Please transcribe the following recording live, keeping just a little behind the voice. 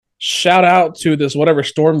Shout out to this whatever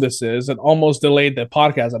storm this is and almost delayed the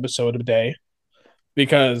podcast episode today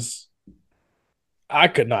because I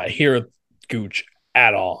could not hear Gooch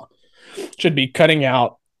at all. Should be cutting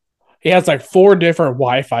out. He has like four different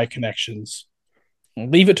Wi-Fi connections.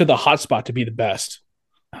 Leave it to the hotspot to be the best.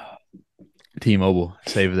 T-Mobile,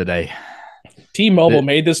 save the day. T-Mobile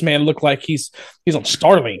made this man look like he's on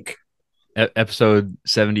Starlink. Episode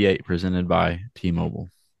 78 presented by T-Mobile.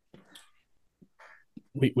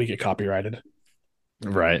 We get copyrighted.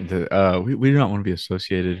 Right. We do not want to be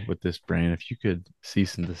associated with this brand. If you could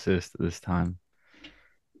cease and desist at this time.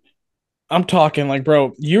 I'm talking like,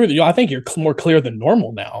 bro, I think you're more clear than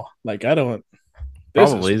normal now. Like, I don't.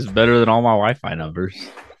 Probably is better than all my Wi-Fi numbers.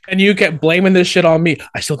 And you kept blaming this shit on me.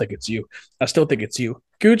 I still think it's you.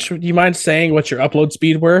 Gooch, do you mind saying what your upload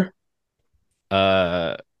speed were? Original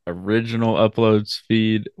upload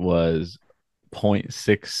speed was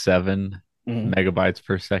 0.67 megabytes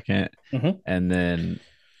per second. And then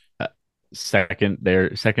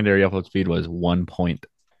secondary upload speed was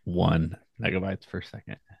 1.1 megabytes per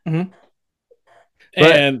second.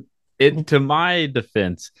 And to my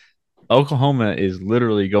defense, Oklahoma is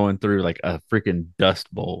literally going through like a freaking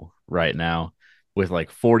dust bowl right now with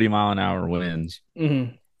like 40-mile-an-hour winds.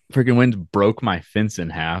 Freaking winds broke my fence in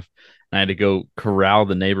half, and I had to go corral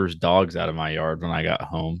the neighbor's dogs out of my yard when I got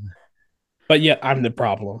home. But yet I'm the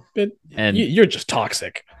problem. And you're just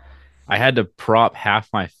toxic. I had to prop half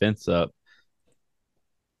my fence up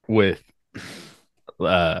with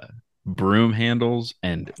broom handles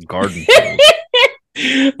and garden tools.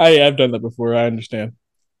 I've done that before. I understand.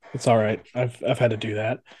 It's all right. I've had to do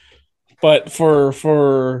that. But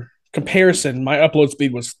for comparison, my upload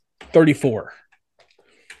speed was 34.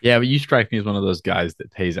 Yeah, but you strike me as one of those guys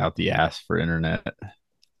that pays out the ass for internet.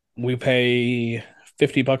 We pay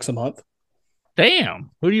 $50 a month.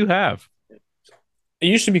 Damn. Who do you have? It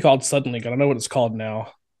used to be called Suddenlink. I don't know what it's called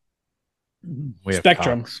now.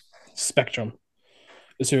 Spectrum. Spectrum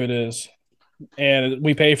is who it is. And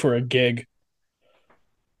we pay for a gig.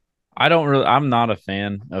 I'm not a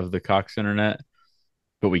fan of the Cox internet,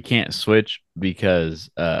 but we can't switch because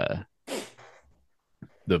the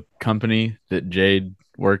company that Jade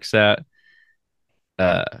works at,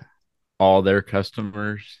 all their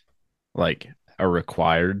customers like are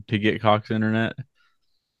required to get Cox internet.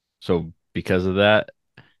 So because of that,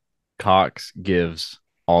 Cox gives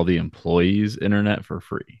all the employees internet for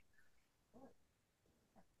free.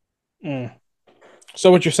 So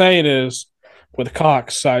what you're saying is, with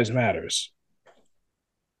Cox, size matters.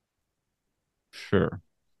 Sure.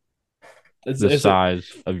 The size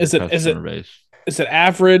of your customer base. Is it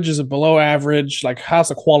average? Is it below average? Like, how's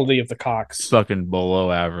the quality of the Cox? Fucking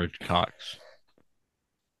below average Cox.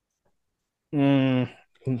 So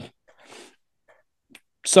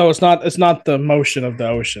it's not the motion of the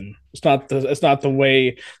ocean. It's not the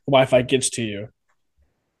way the Wi-Fi gets to you.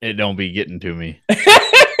 It don't be getting to me.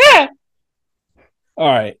 All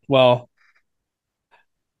right. Well,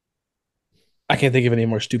 I can't think of any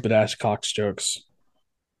more stupid ass Cox jokes.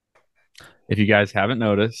 If you guys haven't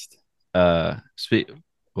noticed, we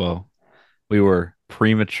were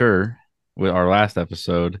premature with our last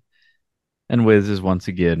episode, and Wiz is once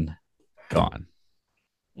again gone.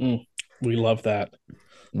 We love that.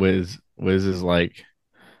 Wiz is like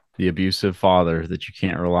the abusive father that you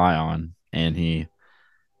can't rely on, and he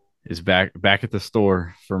is back at the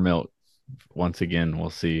store for milk once again. We'll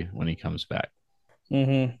see when he comes back.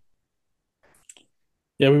 Yeah,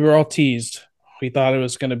 we were all teased. We thought it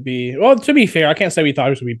was going to be. Well, to be fair, I can't say we thought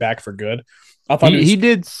it was going to be back for good. I thought he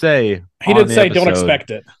did say don't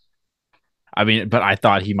expect it. I mean, but I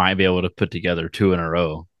thought he might be able to put together two in a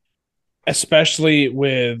row, especially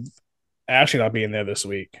with Ashley not being there this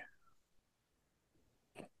week.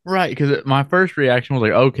 Right, because my first reaction was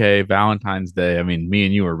like, okay, Valentine's Day. I mean, me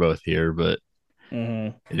and you were both here, but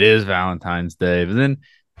it is Valentine's Day. But then,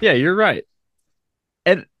 yeah, you're right.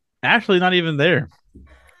 And Ashley not even there.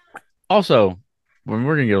 Also, we're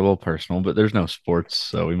going to get a little personal, but there's no sports,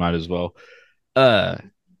 so we might as well.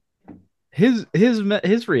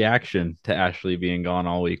 His reaction to Ashley being gone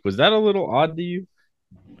all week, was that a little odd to you?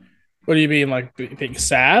 What do you mean, like being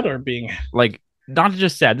sad or being like not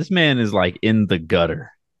just sad? This man is like in the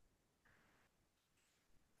gutter.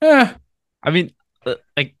 I mean,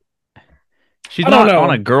 like she's not on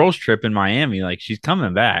a girls' trip in Miami. Like she's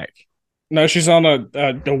coming back. No, she's on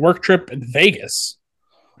a work trip in Vegas.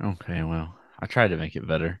 Okay, well, I tried to make it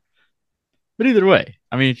better, but either way,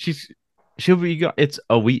 I mean, she'll be. It's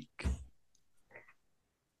a week. I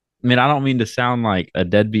mean, I don't mean to sound like a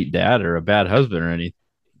deadbeat dad or a bad husband or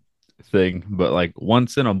anything, but like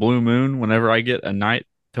once in a blue moon, whenever I get a night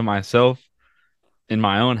to myself, in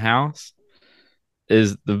my own house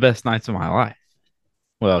is the best nights of my life.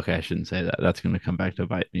 Well, okay, I shouldn't say that. That's going to come back to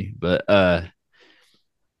bite me. But I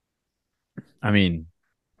mean,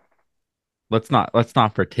 let's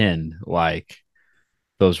not pretend like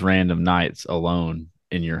those random nights alone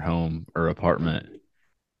in your home or apartment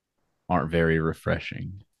aren't very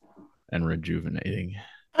refreshing and rejuvenating.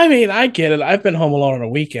 I mean, I get it. I've been home alone on a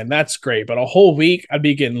weekend. That's great. But a whole week, I'd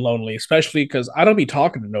be getting lonely, especially because I don't be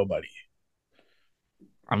talking to nobody.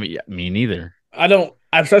 I mean, yeah, me neither. I don't,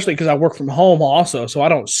 especially because I work from home also. So I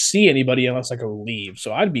don't see anybody unless I go leave.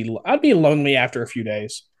 So I'd be lonely after a few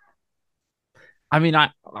days. I mean,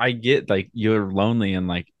 I get like you're lonely and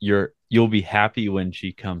like you'll be happy when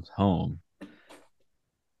she comes home.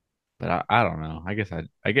 But I don't know. I guess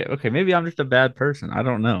I get okay, maybe I'm just a bad person. I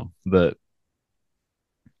don't know. But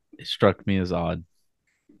it struck me as odd.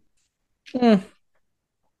 Hmm. I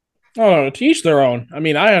don't know. To each their own. I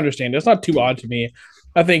mean, I understand. It's not too odd to me.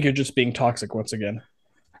 I think you're just being toxic once again.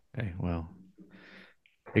 Okay, well,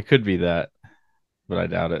 it could be that, but I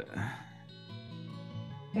doubt it.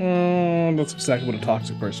 That's exactly what a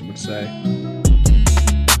toxic person would say.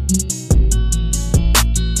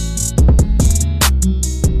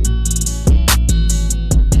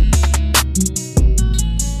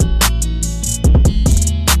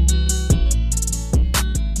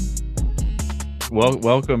 Well,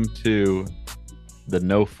 welcome to the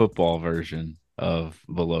no football version of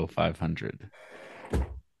below 500.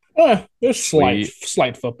 There's We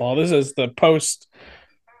slight football. This is the post.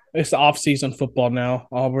 It's the off season football now.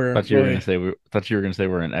 All we're thought you were gonna really. say we thought you were gonna say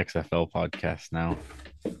we're an XFL podcast now.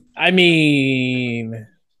 I mean,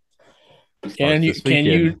 Starts this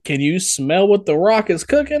weekend. can you smell what the Rock is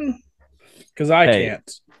cooking? Because I Hey,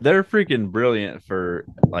 can't. they're freaking brilliant for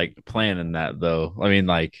like planning that though. I mean,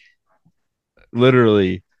 like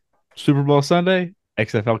literally Super Bowl Sunday,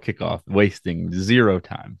 XFL kickoff, wasting zero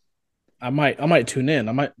time. I might tune in.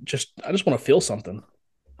 I just want to feel something.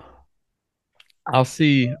 I'll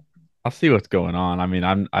see I'll see what's going on. I mean,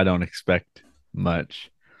 I don't expect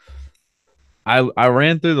much. I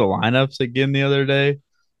ran through the lineups again the other day,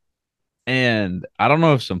 and I don't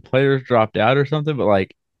know if some players dropped out or something, but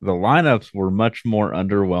like the lineups were much more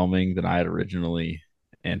underwhelming than I had originally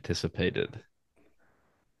anticipated.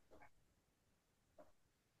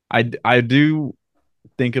 I do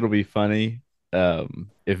think it'll be funny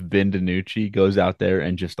if Ben DiNucci goes out there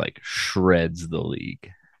and just like shreds the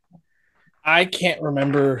league. I can't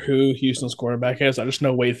remember who Houston's quarterback is. I just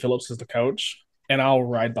know Wade Phillips is the coach, and I'll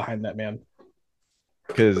ride behind that man.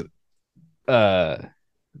 Because uh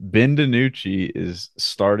Ben DiNucci is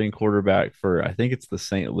starting quarterback for I think it's the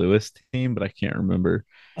St. Louis team, but I can't remember.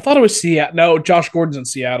 I thought it was Seattle. No, Josh Gordon's in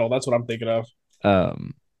Seattle. That's what I'm thinking of.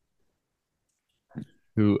 Um,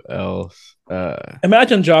 who else?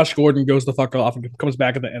 Imagine Josh Gordon goes the fuck off and comes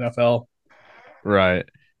back in the NFL. Right.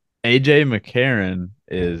 AJ McCarron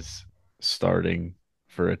is starting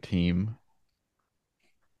for a team.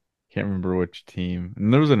 Can't remember which team.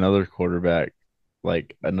 And there was another quarterback,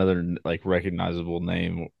 like another like recognizable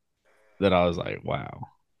name that I was like, wow.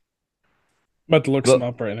 I'm about to look some But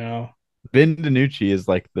up right now. Ben DiNucci is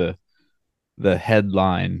like the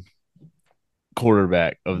headline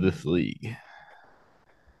quarterback of this league.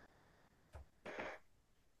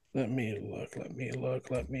 Let me look. Let me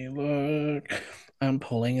look. Let me look. I'm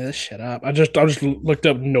pulling this shit up. I just looked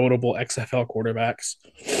up notable XFL quarterbacks.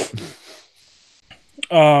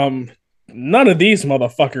 Um, None of these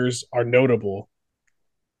motherfuckers are notable.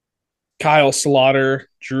 Kyle Slaughter,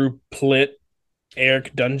 Drew Plitt,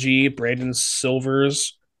 Eric Dungy, Brandon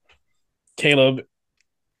Silvers, Caleb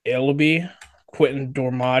Elby, Quentin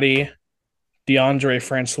Dormati, DeAndre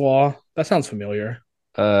Francois. That sounds familiar.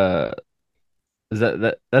 Uh is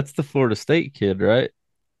that's the Florida State kid, right?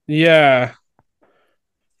 Yeah.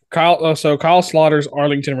 Kyle Slaughter's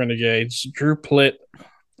Arlington Renegades. Drew Plitt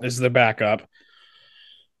is the backup.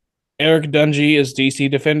 Eric Dungy is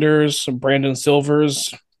DC Defenders. Brandon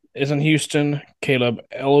Silvers is in Houston. Caleb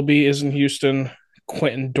Elby is in Houston.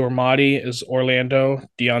 Quentin Dormati is Orlando.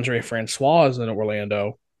 DeAndre Francois is in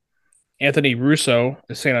Orlando. Anthony Russo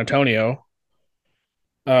is San Antonio.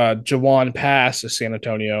 Jawan Pass is San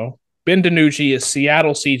Antonio. Ben DiNucci is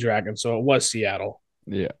Seattle Sea Dragon, so it was Seattle.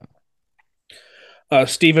 Yeah.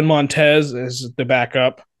 Steven Montez is the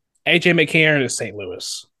backup. AJ McCarron is St.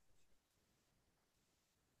 Louis.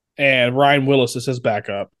 And Ryan Willis is his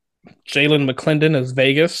backup. Jalen McClendon is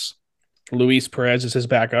Vegas. Luis Perez is his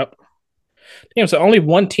backup. Damn, so only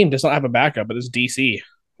one team does not have a backup, but it's DC.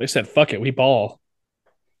 They said, fuck it, we ball.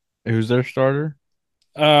 Who's their starter?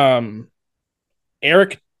 Um,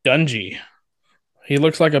 Eric Dungy. He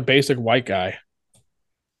looks like a basic white guy.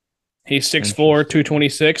 He's 6'4", Interesting.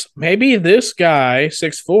 226. Maybe this guy,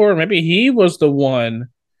 6'4", maybe he was the one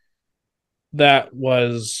that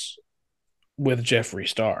was with Jeffree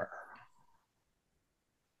Star.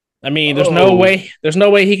 I mean, Oh, there's no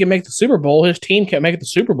way he can make the Super Bowl. His team can't make it the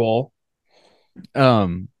Super Bowl.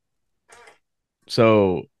 um.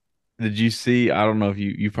 So, did you see? I don't know if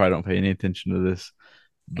you probably don't pay any attention to this,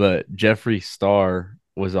 but Jeffree Star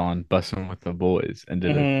was on Bussin' with the Boys and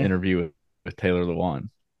did an Mm-hmm. interview with Taylor Lewan.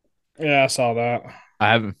 Yeah, I saw that. I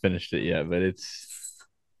haven't finished it yet, but I it's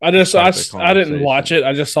just quite the I didn't watch conversation. it.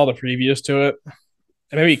 I just saw the previews to it.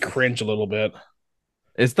 It made me cringe a little bit.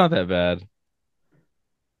 It's not that bad.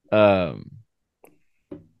 Um,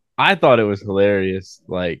 I thought it was hilarious,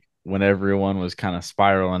 like when everyone was kind of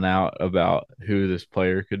spiraling out about who this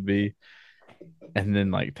player could be, and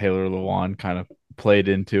then like Taylor Lewan kind of played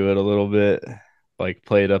into it a little bit, like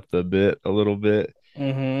played up the bit a little bit.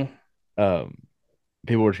 Mm-hmm. Um,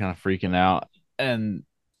 People were kind of freaking out, and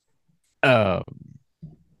um,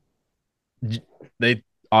 they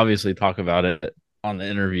obviously talk about it on the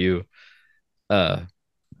interview. Uh,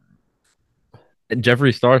 and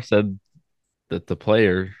Jeffree Star said that the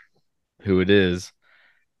player, who it is,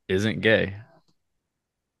 isn't gay.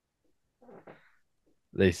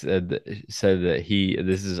 They said that he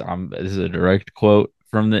this is a direct quote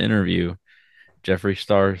from the interview. Jeffree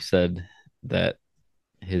Star said that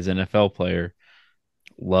his NFL player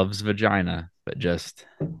loves vagina but just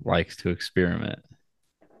likes to experiment.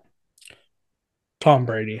 Tom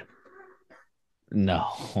Brady.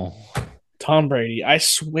 No. Tom Brady. I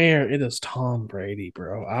swear it is Tom Brady,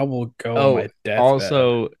 bro. I will go on Oh, my deathbed.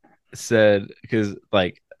 also said because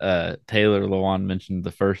like Taylor Lewan mentioned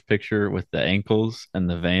the first picture with the ankles and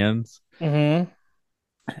the Vans, Mm-hmm.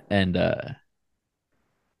 and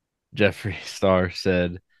Jeffree Star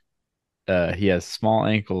said he has small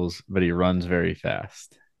ankles but he runs very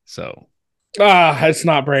fast. So Ah, it's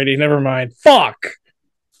not Brady. Never mind. Fuck.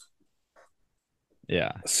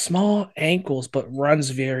 yeah, Small ankles, but runs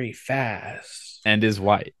very fast. and is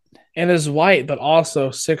white. And is white, but also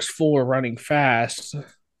 6'4", running fast.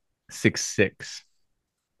 6'6".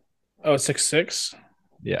 Oh, 6'6".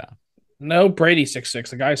 Yeah. No, Brady 6'6".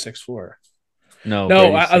 The guy 6'4". No,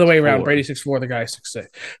 No, Brady's other six way around. four. Brady 6'4", the guy 6'6".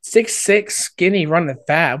 6'6", skinny, running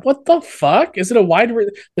fat. What the fuck? Is it a wide?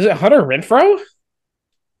 Is it Hunter Renfro?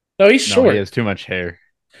 No, he's No, he short. has too much hair.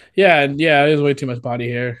 Yeah, yeah, he has way too much body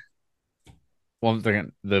hair. Well, I'm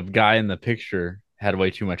thinking the guy in the picture had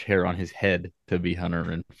way too much hair on his head to be Hunter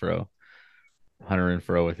Renfro. Hunter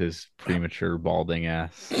Renfro with his premature balding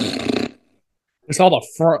ass. It's all the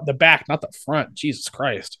front, the back, not the front. Jesus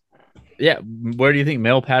Christ, Yeah, where do you think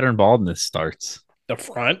male pattern baldness starts? the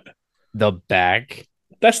front. The back.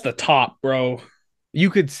 That's the top, bro.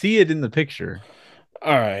 You could see it in the picture.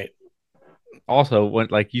 All right, Also, when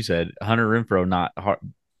like you said, Hunter Renfro not hard,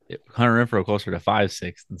 Hunter Renfro closer to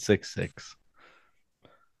 5'6" than 6'6".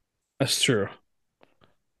 that's true.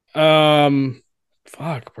 Um,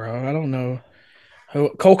 fuck, bro. I don't know.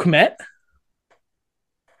 Cole Kmet.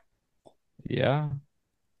 Yeah.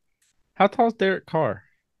 How tall is Derek Carr?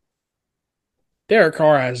 Derek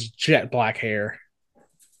Carr has jet black hair,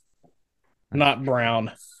 That's not true.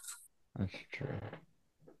 brown. That's true.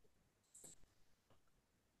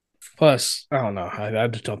 Plus, I don't know. I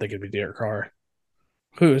just don't think it'd be Derek Carr.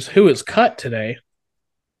 Who is cut today?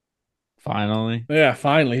 Finally. Yeah,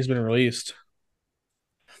 finally he's been released.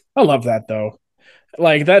 I love that though.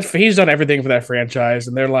 Like that, he's done everything for that franchise,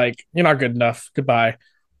 and they're like, "You're not good enough. Goodbye."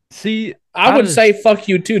 See, I I would say, just "Fuck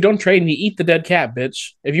you too. Don't trade me. Eat the dead cat,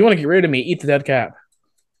 bitch. If you want to get rid of me, eat the dead cat."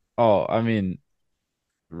 I mean,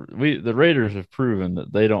 we the Raiders have proven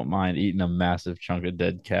that they don't mind eating a massive chunk of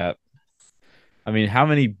dead cap. I mean, how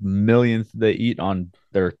many millions did they eat on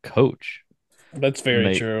their coach That's when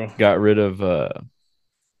very they true. got rid of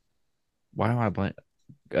why am I blank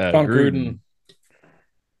John Gruden.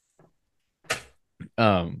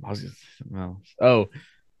 Gruden? I was just something else. Oh,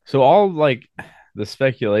 so all like the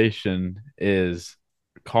speculation is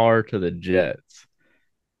Carr to the Jets.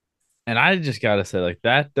 And I just gotta say, like,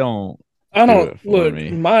 that don't I do don't it for look. me.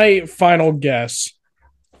 My final guess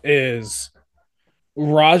is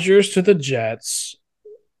Rodgers to the Jets,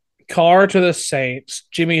 Carr to the Saints,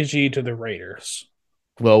 Jimmy G to the Raiders.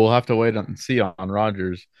 Well, we'll have to wait and see on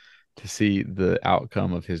Rodgers to see the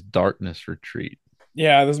outcome of his darkness retreat.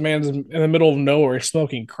 Yeah, this man's in the middle of nowhere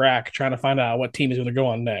smoking crack, trying to find out what team he's going to go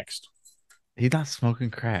on next. He's not smoking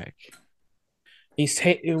crack. He's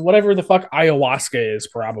whatever the fuck ayahuasca is,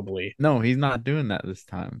 probably. No, he's not doing that this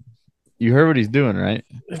time. You heard what he's doing, right?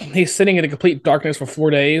 He's sitting in a complete darkness for 4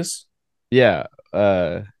 days. Yeah.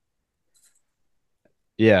 Uh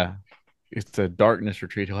yeah. it's a darkness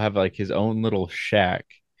retreat. He'll have like his own little shack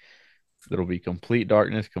that'll be complete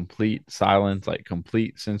darkness, complete silence, like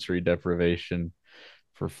complete sensory deprivation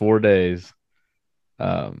for 4 days.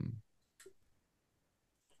 Um,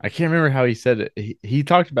 I can't remember how he said it. He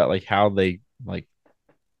talked about like how they like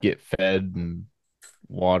get fed and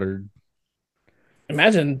watered.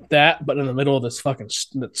 Imagine that, but in the middle of this fucking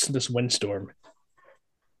this windstorm.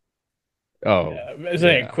 Oh, Yeah, yeah. it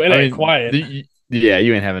I ain't mean, quiet. yeah,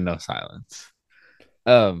 you ain't having no silence.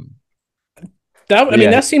 Um, That I mean,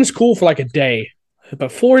 yeah, that seems cool for like a day,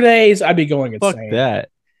 but 4 days, I'd be going fuck insane. that.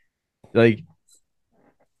 Like,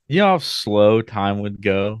 you know how slow time would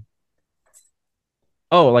go.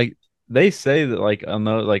 Oh, like they say that, like on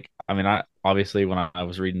those, like I mean, I obviously when I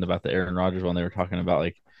was reading about the Aaron Rodgers one, they were talking about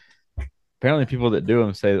like apparently people that do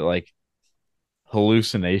them say that like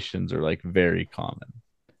hallucinations are like very common.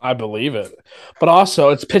 I believe it, but also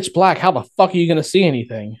it's pitch black. How the fuck are you gonna see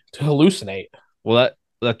anything to hallucinate? Well,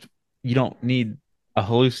 that's you don't need a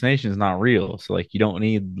hallucination is not real, so like you don't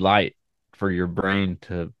need light for your brain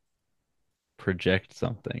to project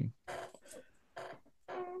something.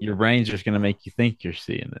 Your brain's just gonna make you think you're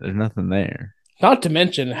seeing it. There's nothing there. Not to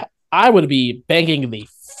mention, I would be banging the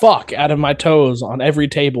fuck out of my toes on every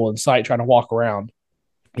table in sight trying to walk around.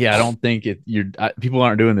 Yeah, I don't think people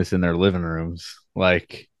aren't doing this in their living rooms.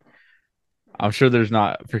 Like I'm sure there's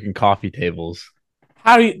not freaking coffee tables.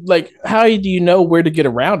 How do you know where to get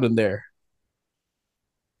around in there?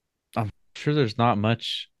 I'm sure there's not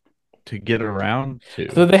much to get around Do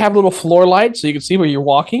to. they have little floor lights so you can see where you're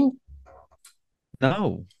walking?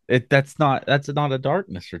 No, that's not a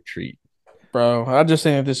darkness retreat. Bro, I just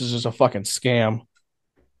think this is just a fucking scam.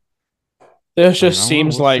 This I mean, just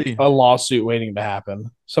seems we'll like see. a lawsuit waiting to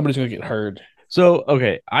happen. Somebody's gonna get hurt. So,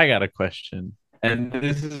 okay, I got a question, and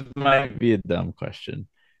might be a dumb question,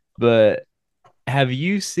 but have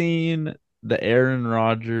you seen the Aaron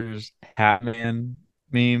Rodgers Hatman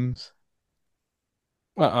memes?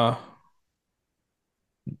 Uh-uh.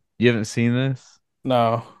 You haven't seen this?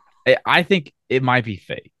 No. I think it might be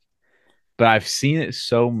fake, but I've seen it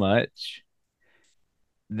so much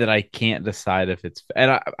that I can't decide if it's,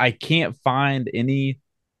 and I can't find any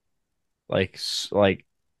like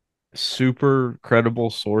super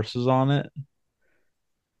credible sources on it.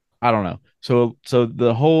 I don't know. So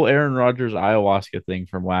the whole Aaron Rodgers ayahuasca thing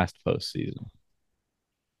from last postseason.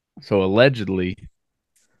 So allegedly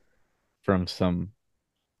from some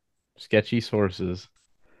sketchy sources,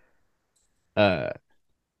 uh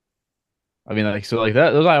I mean like so like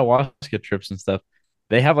that those ayahuasca trips and stuff,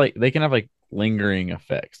 they can have like lingering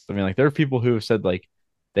effects. I mean like there are people who have said like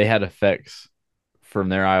they had effects from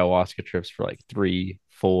their ayahuasca trips for like 3,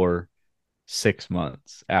 4, 6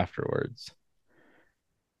 months afterwards.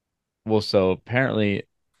 Well, so apparently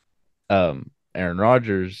Aaron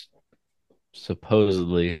Rodgers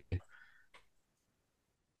supposedly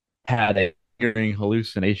had a hearing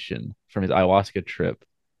hallucination from his ayahuasca trip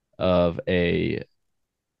of a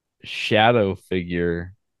shadow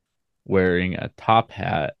figure wearing a top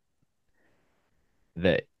hat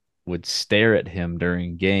that would stare at him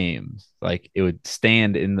during games. Like it would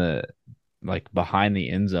stand in the like behind the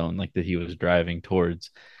end zone, like that he was driving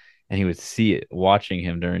towards, and he would see it watching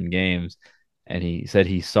him during games. And he said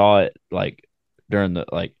he saw it like during the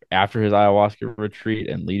like after his ayahuasca retreat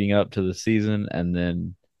and leading up to the season, and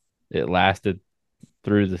then it lasted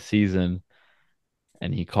through the season,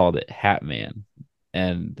 and he called it Hat Man.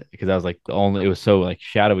 And because I was like the only, it was so like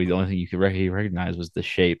shadowy. The only thing you could recognize was the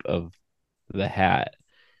shape of the hat.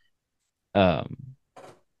 Um,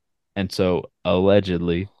 and so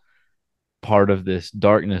allegedly, part of this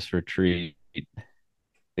darkness retreat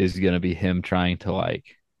is going to be him trying to like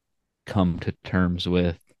come to terms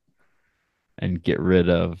with and get rid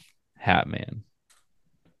of Hat Man.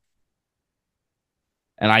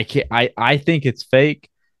 And I can't, I think it's fake,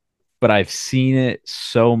 but I've seen it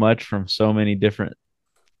so much from so many different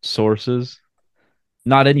sources,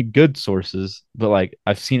 not any good sources, but like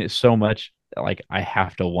I've seen it so much, like I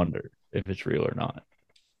have to wonder if it's real or not.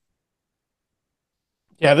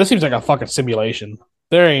 Yeah, this seems like a fucking simulation.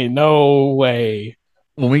 There ain't no way.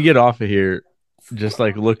 When we get off of here, just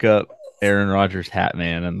like look up Aaron Rodgers Hat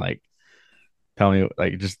Man and like tell me,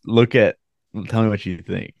 like just tell me what you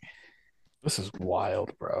think. This is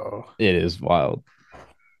wild, bro. It is wild.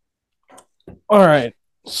 All right.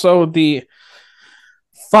 So the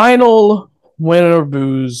final winner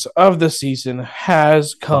booze of the season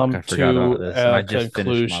has Fuck, come I forgot about to this, and I a just finished my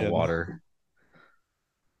conclusion. water.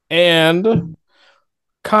 And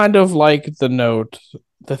kind of like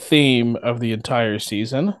the theme of the entire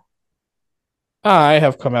season, I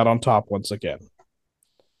have come out on top once again.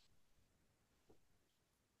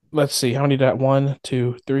 let's see, how many did that? 1,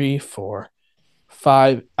 2, 3, 4,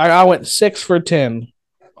 5. I went 6 for 10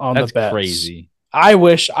 on the That's bets. crazy. I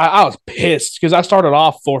wish I was pissed because I started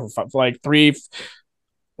off 4 for 5, like three,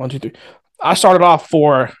 1, 2, 3. I started off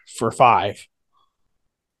 4 for 5.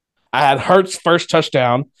 I had Hurts first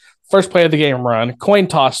touchdown, first play of the game run, coin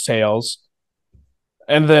toss tails,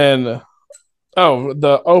 and then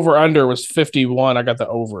the over under was 51. I got the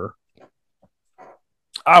over.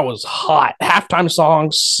 I was hot. Halftime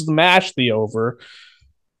song smashed the over.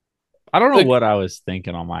 I don't know The what I was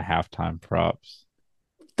thinking on my halftime props.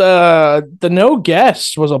 the no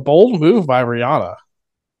guest was a bold move by Rihanna.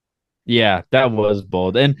 Yeah, that was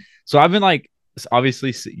bold. And so I've been like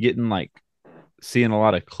obviously getting like seeing a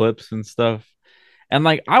lot of clips and stuff. And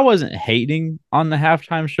like I wasn't hating on the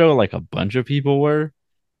halftime show like a bunch of people were,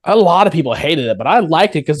 A lot of people hated it, but I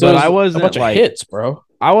liked it because there but was I a bunch wasn't of like hits, bro.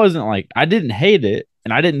 I didn't hate it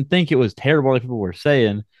and I didn't think it was terrible like people were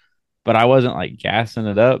saying, but I wasn't like gassing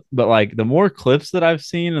it up. But like the more clips that I've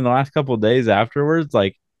seen in the last couple of days afterwards,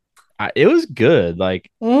 like it was good. Like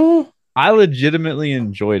Mm. I legitimately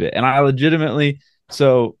enjoyed it. And I legitimately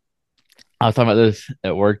so I was talking about this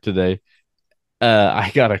at work today.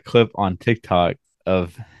 I got a clip on TikTok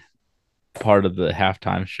of part of the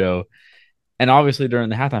halftime show. And obviously during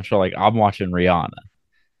the halftime show, like I'm watching Rihanna.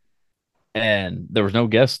 And there was no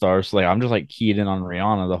guest stars. So like I'm just like keyed in on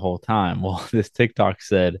Rihanna the whole time. Well, this TikTok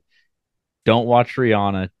said, don't watch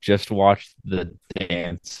Rihanna, just watch the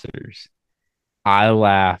dancers. I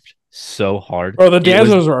laughed so hard. Bro, the It was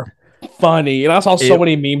dancers were funny, and I saw so it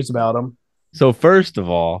many memes about them. so first of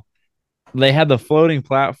all, they had the floating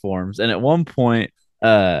platforms, and at one point,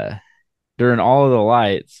 during all of the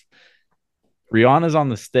lights, Rihanna's on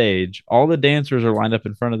the stage. All the dancers are lined up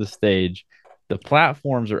in front of the stage. The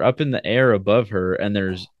platforms are up in the air above her, and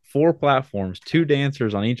there's 4 platforms, 2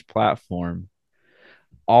 dancers on each platform.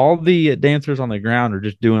 All the dancers on the ground are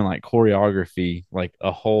just doing like choreography, like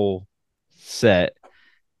a whole set.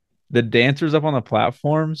 The dancers up on the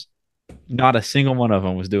platforms, not a single one of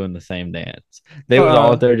them was doing the same dance. They was all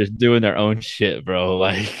out Uh, there just doing their own shit, bro.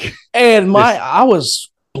 Like and just I was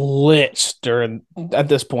blitzed during at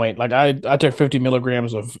this point. Like I took 50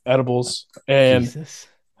 milligrams of edibles, and Jesus.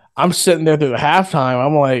 I'm sitting there through the halftime.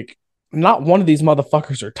 I'm like, not one of these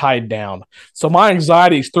motherfuckers are tied down. So my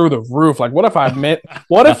anxiety's through the roof. Like, what if I met?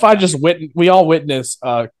 What if I just we all witness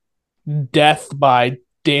death by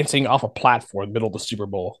dancing off a platform in the middle of the Super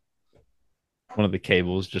Bowl? One of the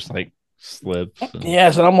cables just like slips and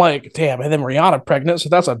Yes, and I'm like, damn. And then Rihanna pregnant, so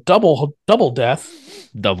that's a double death,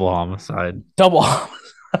 double homicide. double.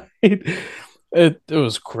 It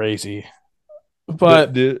was crazy, The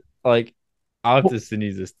but the like I'll have to send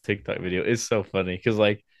you this TikTok video. It's so funny because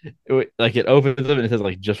it opens up and it says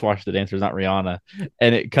like just watch the dancers, not Rihanna,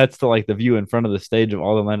 and it cuts to like the view in front of the stage of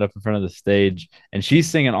all the lined up in front of the stage, and she's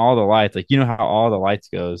singing all the lights, like you know how all the lights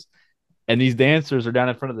goes, and these dancers are down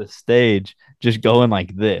in front of the stage just going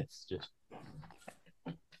like this, just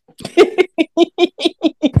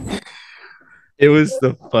it was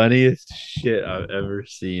the funniest shit I've ever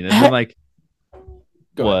seen, and then like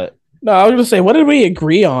go ahead. what No, I was gonna say, what did we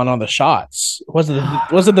agree on the shots? Was it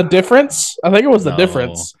the difference? I think it was the no,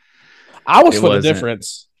 difference. I was it for the wasn't.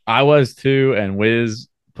 difference. I was too, and Wiz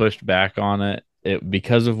pushed back on it.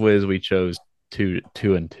 Because of Wiz, we chose two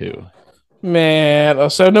and two. Man,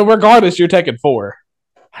 so no, regardless, you're taking 4.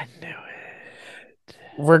 I knew it.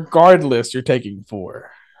 Regardless, you're taking 4.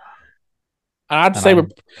 I'd And say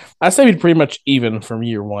I'd say we'd pretty much even from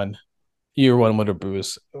year one. Year one with a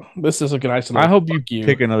boost. This is a nice I little hope you fuck you.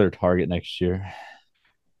 pick another target next year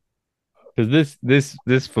because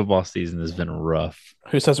this football season has been rough.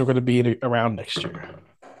 Who says we're going to be around next year?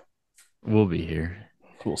 We'll be here.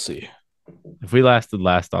 We'll see. If we lasted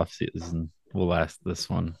last off season, we'll last this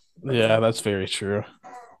one. Yeah, that's very true.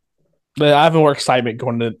 But I have more excitement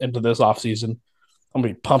going into this offseason. I'm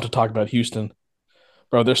going to be pumped to talk about Houston.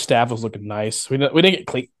 Bro, their staff was looking nice. We didn't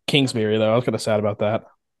get Kingsbury, though. I was kind of sad about that.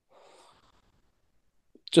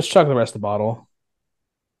 Just chug the rest of the bottle.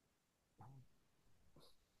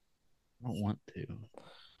 I don't want to.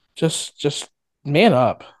 Just man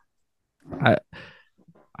up. I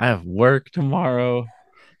I have work tomorrow.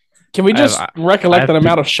 Can we just recollect the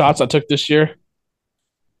amount to, of shots I took this year?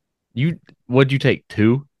 What'd you take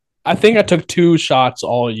 2? I think I took 2 shots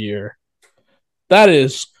all year. That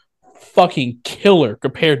is fucking killer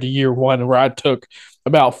compared to year one where I took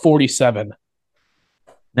about 47.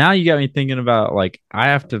 Now you got me thinking about like I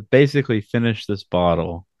have to basically finish this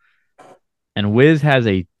bottle, and Wiz has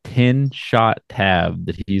a 10-shot tab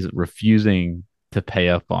that he's refusing to pay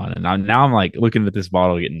up on, and I'm like looking at this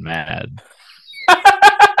bottle getting mad.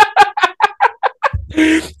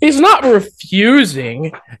 He's not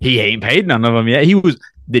refusing. He ain't paid none of them yet. He was.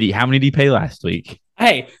 Did he? How many did he pay last week?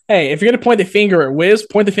 Hey, if you're gonna point the finger at Wiz,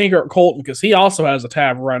 point the finger at Colton because he also has a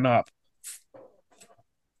tab run up.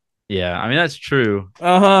 Yeah, I mean that's true.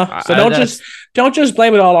 So don't just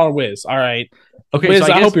blame it all on Wiz. All right. Okay, Wiz,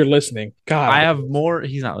 so I hope you're listening. God, I have more.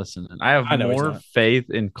 He's not listening. I have more faith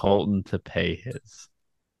in Colton to pay his.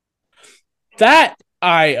 That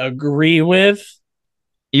I agree with.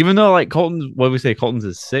 Even though, like Colton's, what we say, Colton's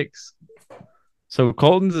is 6, so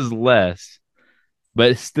Colton's is less,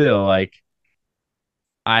 but still, like,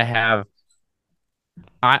 I have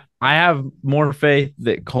more faith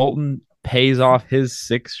that Colton pays off his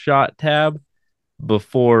 6-shot tab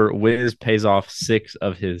before Wiz pays off 6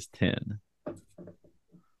 of his 10.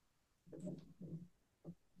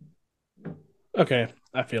 Okay,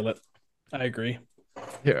 I feel it. I agree.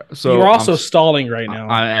 Yeah, so you're also stalling right now.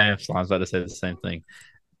 I was about to say the same thing,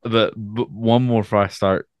 but one more before I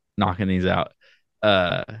start knocking these out.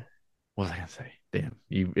 What was I gonna say? Damn,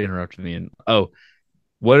 you interrupted me. And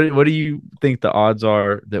what do you think the odds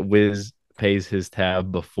are that Wiz pays his tab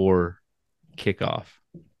before kickoff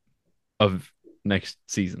of next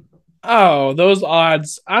season? Oh, those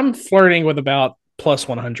odds! I'm flirting with about plus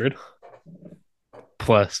 100.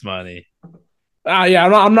 Plus money. Yeah,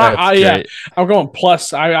 I'm not. Yeah, I'm going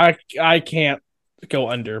plus. I can't go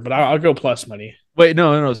under, but I'll go plus money. Wait,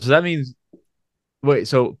 no. So that means,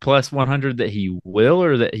 so plus 100 that he will,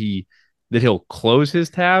 or that he'll close his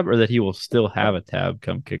tab, or that he will still have a tab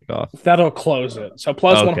come kickoff? That'll close it. So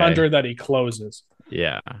plus 100 that he closes.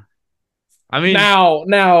 Yeah. I mean, now,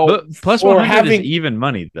 but plus 100 is even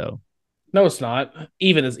money, though. No, it's not.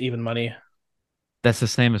 Even is even money. That's the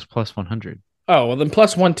same as plus 100. Oh, well, then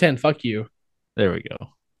plus 110. Fuck you. There we go.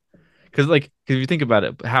 Because if you think about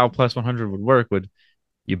it, how plus 100 would work would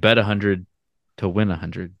you bet 100 to win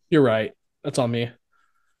 100. You're right. That's on me.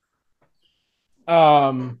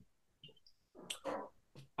 I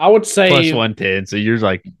would say plus 110. So you're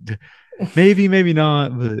like, maybe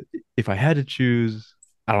not. But if I had to choose,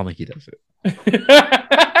 I don't think he does it.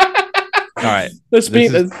 All right. This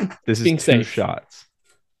is 2 safe. Shots.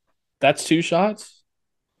 That's 2 shots?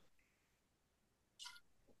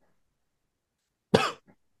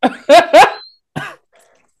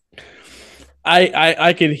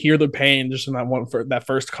 I could hear the pain just in that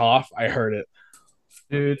first cough. I heard it,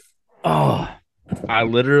 dude. Oh, I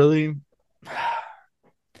literally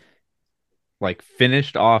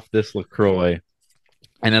finished off this LaCroix,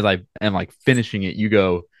 and as I am finishing it,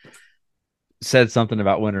 you said something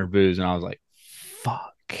about winter booze, and I was like,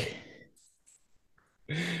 "Fuck."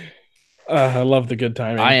 I love the good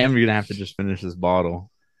timing. I am gonna have to just finish this bottle.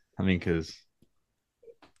 I mean, because.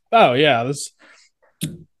 Oh yeah,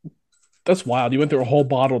 that's wild. You went through a whole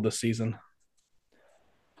bottle this season.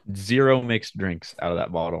 0 mixed drinks out of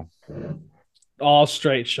that bottle. All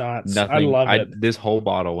straight shots. Nothing. I love it. This whole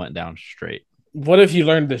bottle went down straight. What have you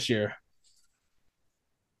learned this year?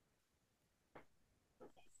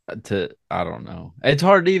 I don't know. It's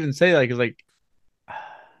hard to even say.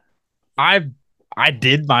 I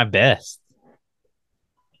did my best.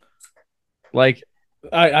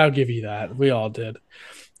 I'll give you that. We all did.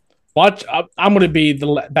 Watch. I'm going to be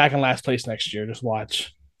back in last place next year. Just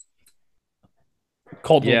watch.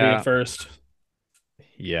 Colton will be at first.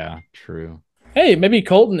 Yeah, true. Hey, maybe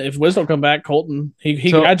Colton. If Wiz don't come back, Colton he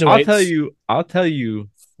graduates. I'll tell you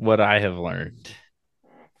what I have learned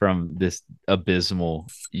from this abysmal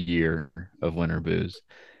year of winter booze,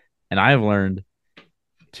 and I have learned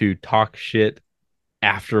to talk shit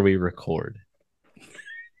after we record.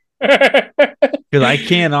 Because I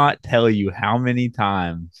cannot tell you how many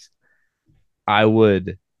times I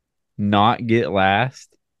would not get last,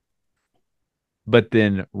 but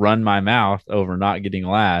then run my mouth over not getting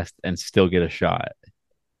last and still get a shot.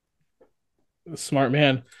 Smart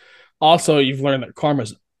man. Also, you've learned that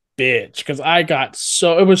karma's a bitch, because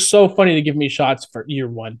it was so funny to give me shots for year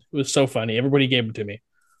 1. It was so funny. Everybody gave them to me.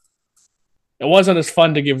 It wasn't as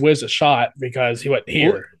fun to give Wiz a shot because he went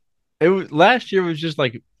here. Last year was just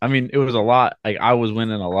it was a lot. I was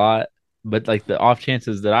winning a lot, but the off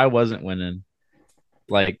chances that I wasn't winning,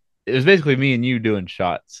 it was basically me and you doing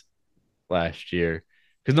shots last year,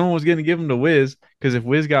 because no one was going to give them to Wiz, because if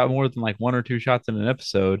Wiz got more than 1 or 2 shots in an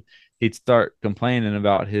episode, he'd start complaining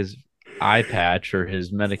about his eye patch or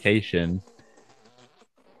his medication.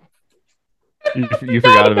 You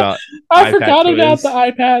forgot about I forgot about the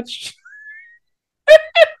eye patch.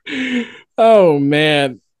 Oh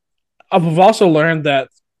man. I've also learned that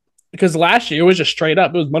because last year it was just straight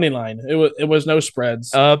up. It was money line. It was no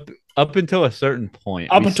spreads. Up until a certain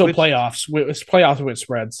point. Up until playoffs. It was playoffs with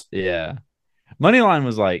spreads. Yeah. Money line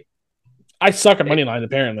was I suck at money line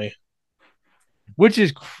apparently, which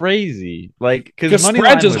is crazy. Like because because money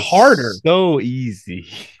spreads line is was harder. so easy.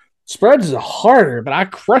 Spreads is harder, but I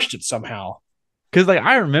crushed it somehow. Because like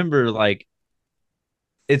I remember like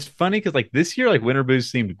it's funny because like this year like Winter Boost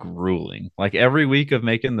seemed grueling. Like every week of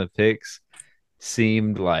making the picks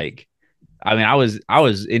seemed like I mean I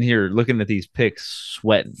was in here looking at these picks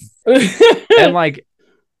sweating. And like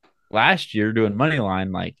last year doing money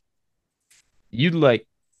line, like you'd like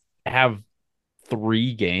have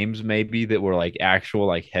 3 games maybe that were like actual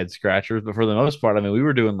like head scratchers, but for the most part, I mean, we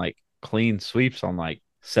were doing like clean sweeps on like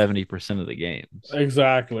 70% of the games.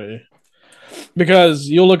 Exactly. Because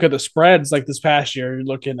you'll look at the spreads like this past year, you're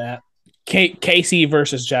looking at KC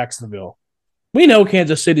versus Jacksonville. We know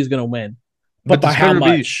Kansas City's going to win, but by how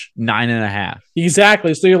much? 9.5.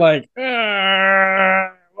 Exactly. So you're like,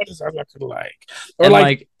 what is that looking like? Or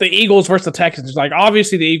like the Eagles versus the Texans. Like,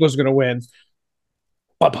 obviously the Eagles are going to win,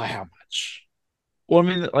 but by how much? Well, I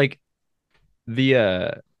mean, like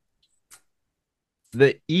the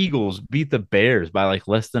Eagles beat the Bears by like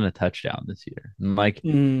less than a touchdown this year. And like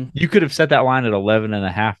you could have set that line at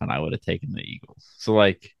 11.5 and I would have taken the Eagles. So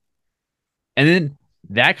like, and then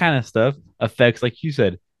that kind of stuff affects, like you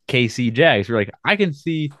said, KC Jags. You're like, I can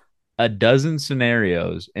see a dozen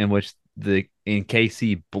scenarios in which in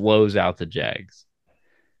KC blows out the Jags.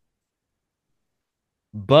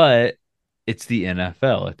 But it's the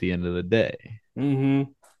NFL at the end of the day. Mm-hmm.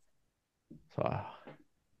 So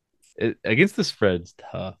against the spread's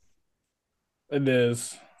tough. It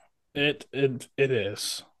is. It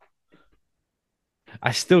is.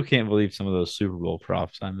 I still can't believe some of those Super Bowl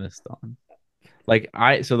props I missed on. Like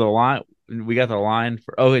the line we got the line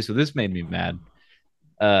for. Okay, so this made me mad.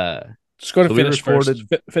 Just go to finish first.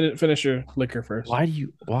 Finish your liquor first. Why?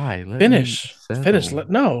 Finish. Finish.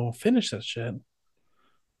 No, finish that shit.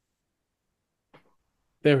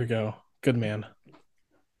 There we go. Good man.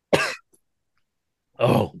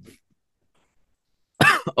 Oh.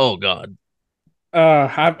 Oh God.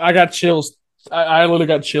 I got chills. I literally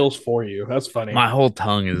got chills for you. That's funny. My whole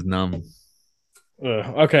tongue is numb.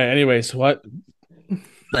 Okay. Anyways, what?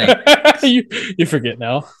 you forget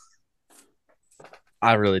now.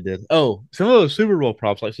 I really did. Oh, some of those Super Bowl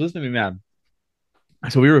props. Like, so this made me mad.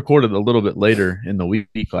 So we recorded a little bit later in the week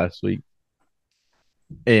last week,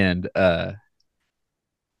 and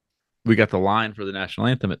we got the line for the national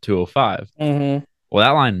anthem at 2:05. Mm-hmm. Well,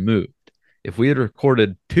 that line moved. If we had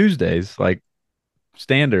recorded Tuesdays like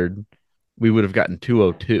standard, we would have gotten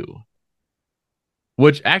 2:02.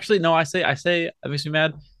 Which actually, no, I say, it makes me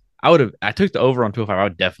mad. I took the over on 2:05. I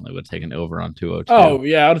definitely would have taken the over on 2:02. Oh,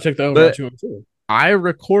 yeah, I would have taken the over on 2:02.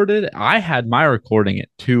 I had my recording at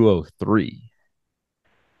 2:03.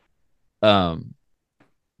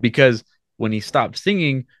 Because when he stopped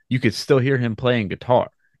singing, you could still hear him playing guitar.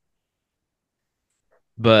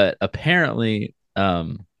 But apparently,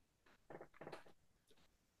 the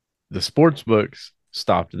sports books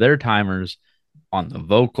stopped their timers on the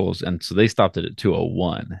vocals, and so they stopped it at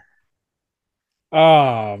 2:01.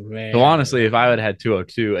 Oh man! So honestly, if I would have had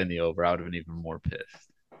 2:02 and the over, I would have been even more pissed.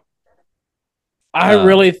 I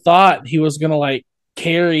really thought he was gonna like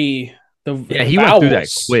carry the he went through that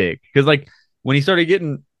quick because like when he started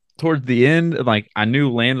getting towards the end, like I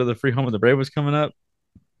knew Land of the Free Home of the Brave was coming up.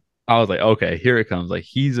 I was like, okay, here it comes. Like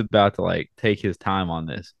he's about to like take his time on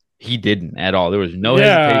this. He didn't at all. There was no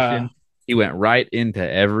hesitation. He went right into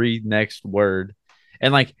every next word,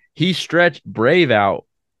 and like he stretched Brave out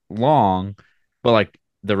long, but like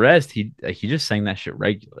the rest, he just sang that shit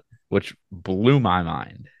regular, which blew my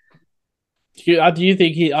mind. Do you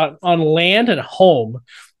think he on Land and Home?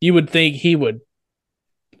 You would think he would,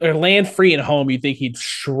 or Land Free and Home. You think he'd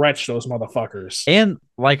stretch those motherfuckers? And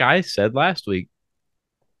like I said last week,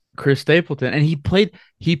 Chris Stapleton, and he played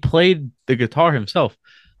the guitar himself,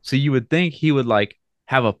 so you would think he would like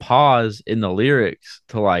have a pause in the lyrics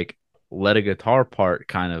to like let a guitar part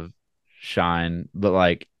kind of shine, but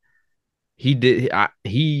like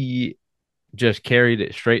he just carried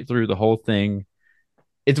it straight through the whole thing.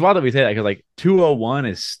 It's wild that we say that because like 2:01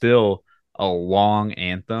 is still a long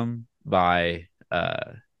anthem by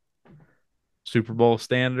Super Bowl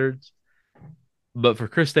standards. But for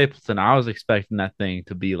Chris Stapleton, I was expecting that thing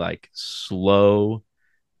to be like slow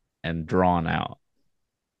and drawn out.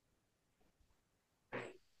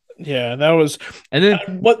 Yeah, that was. And then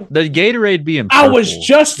what the Gatorade being purple, I was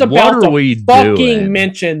just about to fucking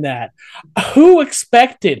mention that. Who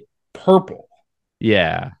expected purple?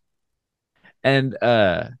 Yeah. And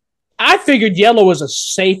I figured yellow was the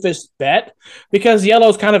safest bet because yellow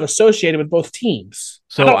is kind of associated with both teams.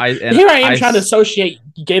 So I am trying to associate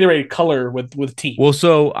Gatorade color with teams. Well,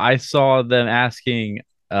 so I saw them asking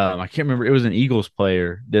I can't remember. It was an Eagles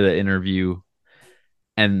player did an interview,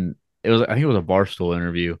 and I think it was a Barstool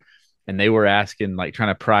interview, and they were asking like trying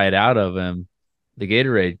to pry it out of him, the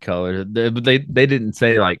Gatorade color. But they didn't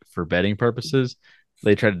say like for betting purposes.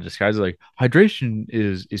 They tried to disguise it like hydration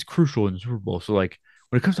is crucial in the Super Bowl. So like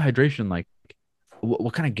when it comes to hydration, like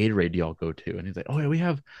what kind of Gatorade do y'all go to? And he's like, oh yeah, we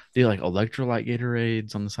have the like electrolyte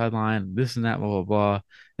Gatorades on the sideline, this and that, blah blah blah.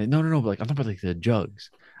 Like, no, but like I'm talking about like the jugs.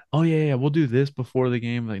 Oh yeah, we'll do this before the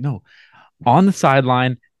game. Like no, on the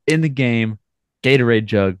sideline in the game, Gatorade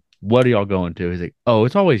jug. What are y'all going to? He's like, oh,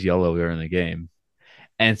 it's always yellow during the game.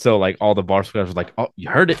 And so like all the bar guys were like, oh, you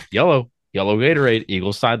heard it, yellow Gatorade,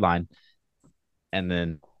 Eagles sideline. And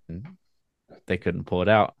then they couldn't pull it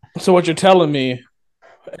out. So what you're telling me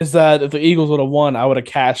is that if the Eagles would have won, I would have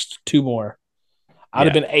cashed two more. I'd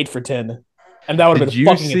have been 8 for 10, and that would have been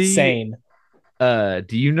fucking insane. Do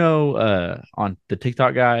you know on the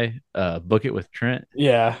TikTok guy, Book It with Trent?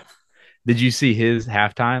 Yeah. Did you see his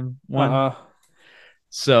halftime one? Uh-uh.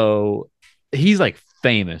 So he's like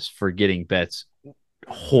famous for getting bets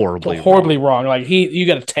horribly wrong. Like you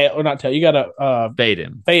got to tail or not tail. You got to fade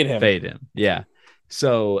him. Yeah.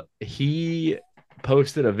 So he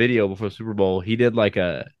posted a video before the Super Bowl. He did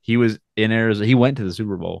he was in Arizona. He went to the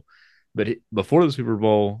Super Bowl, but before the Super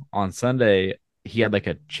Bowl on Sunday, he had like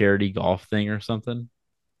a charity golf thing or something.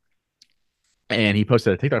 And he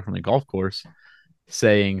posted a TikTok from the golf course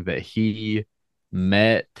saying that he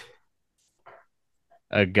met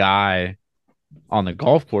a guy on the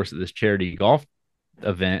golf course at this charity golf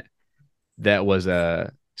event that was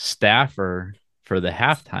a staffer for the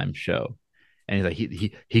halftime show. And he's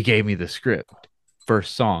like, he gave me the script.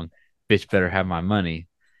 First song, bitch better have my money.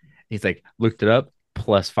 He's like, looked it up,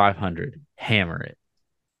 plus 500, hammer it.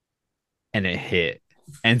 And it hit.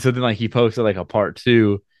 And so then like he posted like a part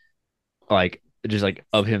 2, like just like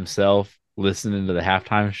of himself listening to the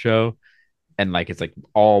halftime show. And like it's like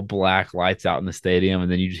all black lights out in the stadium, and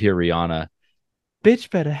then you just hear Rihanna, bitch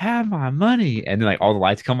better have my money. And then like all the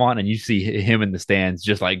lights come on and you see him in the stands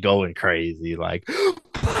just like going crazy, like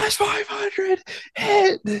plus 500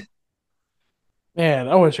 hit. Man,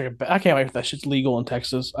 I wish I can't wait if that shit's legal in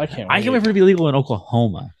Texas. I can't wait for it to be legal in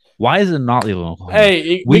Oklahoma. Why is it not legal in Oklahoma?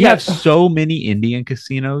 Hey, we have so many Indian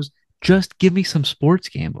casinos. Just give me some sports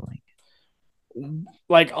gambling.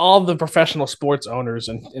 Like all the professional sports owners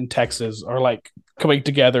in Texas are like coming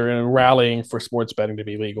together and rallying for sports betting to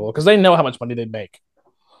be legal because they know how much money they'd make.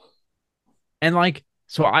 And like,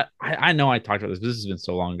 so I know I talked about this, but this has been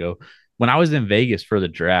so long ago. When I was in Vegas for the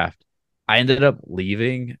draft, I ended up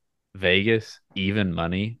leaving Vegas even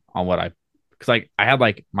money on because like I had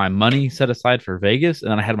like my money set aside for Vegas,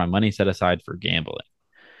 and then I had my money set aside for gambling,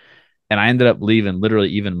 and I ended up leaving literally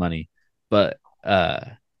even money. But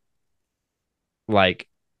like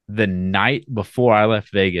the night before I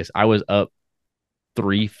left Vegas, I was up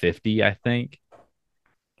 350, I think,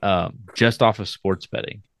 just off of sports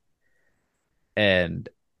betting. And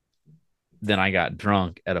then I got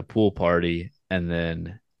drunk at a pool party, and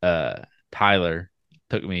then Tyler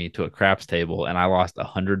took me to a craps table, and I lost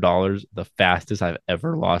 $100, the fastest I've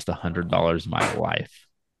ever lost $100 in my life.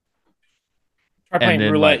 Try playing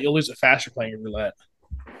roulette, you'll lose it faster playing roulette.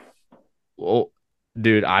 Well,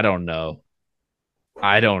 dude, I don't know.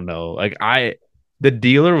 Like the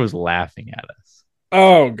dealer was laughing at us.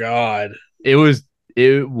 Oh God. It was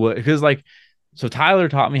because like, so Tyler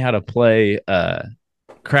taught me how to play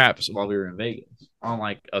craps while we were in Vegas on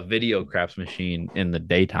like a video craps machine in the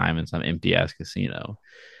daytime in some empty ass casino.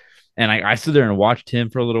 And I stood there and watched him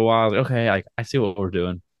for a little while. I was like, okay, like I see what we're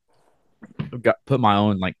doing. Put my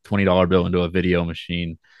own like $20 bill into a video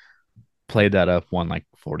machine, played that up, won like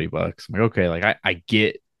 $40. I'm like, okay, like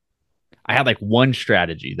I had like one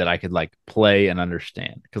strategy that I could like play and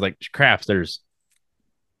understand. Cause like craps,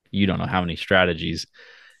 you don't know how many strategies.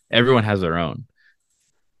 Everyone has their own.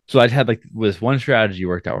 So I had like this one strategy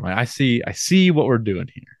worked out. Where I'm like, I see what we're doing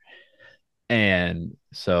here. And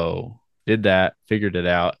so did that, figured it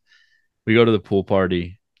out. We go to the pool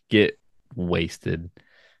party, get wasted.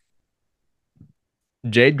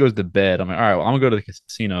 Jade goes to bed. I'm like, all right, well, I'm gonna go to the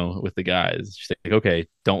casino with the guys. She's like, okay,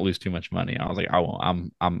 don't lose too much money. I was like, I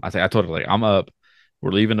won't. I told her like, I'm up.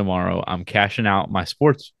 We're leaving tomorrow. I'm cashing out my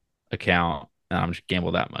sports account and I'm just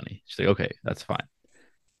gamble that money. She's like, okay, that's fine.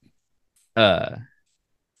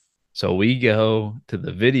 So we go to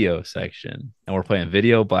the video section and we're playing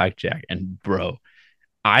video blackjack. And bro,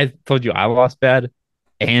 I told you I lost bad.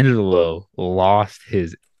 Angelo lost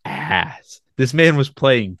his ass. This man was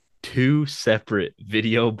playing 2 separate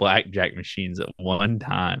video blackjack machines at one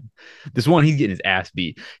time. This one, he's getting his ass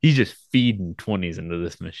beat. He's just feeding 20s into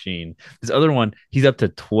this machine. This other one, he's up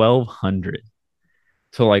to 1,200.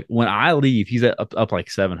 So like when I leave, he's up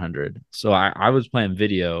like 700. So I was playing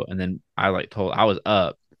video, and then I like told I was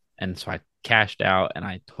up, and so I cashed out, and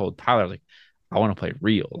I told Tyler like I want to play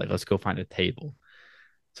real. Like let's go find a table.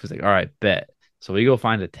 So he's like, all right, bet. So we go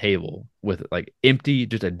find a table with like empty,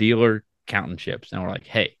 just a dealer counting chips, and we're like,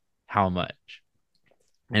 hey, how much?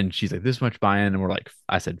 And she's like, this much buy-in, and we're like,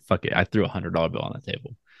 I said, fuck it. I threw $100 bill on the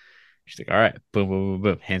table. She's like, all right, boom, boom, boom,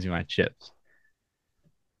 boom, hands me my chips.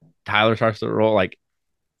 Tyler starts to roll like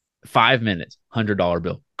 5 minutes, $100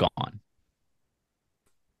 bill gone.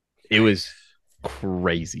 It was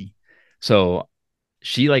crazy. So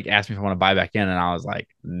she like asked me if I want to buy back in, and I was like,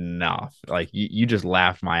 no, nah. Like you just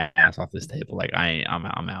laughed my ass off this table. Like I'm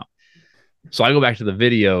out. So I go back to the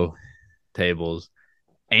video tables.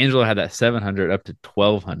 Angela had that 700 up to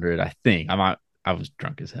 1200, I think. I was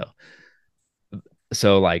drunk as hell.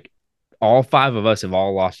 So like all five of us have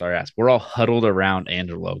all lost our ass. We're all huddled around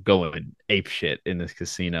Angelo going ape shit in this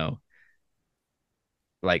casino.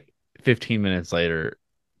 Like 15 minutes later,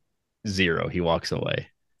 zero. He walks away.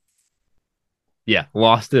 Yeah,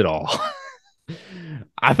 lost it all.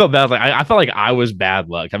 I felt bad. Like I felt like I was bad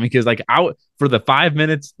luck. I mean, because like for the 5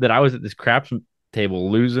 minutes that I was at this craps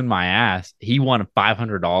table losing my ass, he won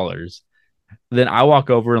 $500. Then I walk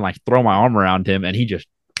over and like throw my arm around him, and he just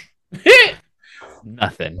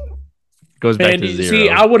nothing goes back to zero. See,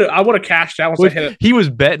 I would have cashed out once I hit it. He was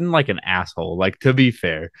betting like an asshole. Like to be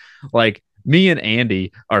fair, like me and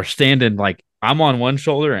Andy are standing like I'm on one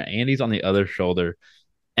shoulder and Andy's on the other shoulder,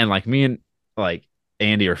 and like me and like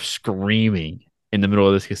Andy are screaming in the middle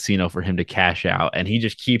of this casino for him to cash out, and he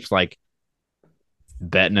just keeps like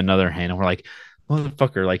betting another hand, and we're like,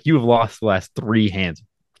 motherfucker, like you have lost the last 3 hands.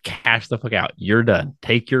 Cash the fuck out. You're done.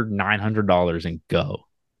 Take your $900 and go.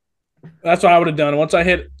 That's what I would have done. Once I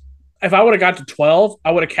hit, if I would have got to 12,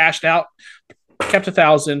 I would have cashed out, kept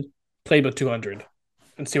 1,000, played with 200,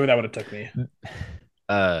 and see where that would have took me.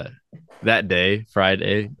 That day,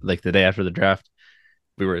 Friday, like the day after the draft,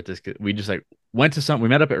 we were at this. We just like went to we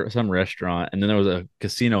met up at some restaurant, and then there was a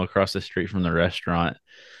casino across the street from the restaurant.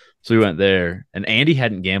 So we went there, and Andy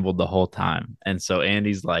hadn't gambled the whole time. And so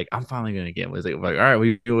Andy's like, I'm finally going to gamble. He's like, all right, what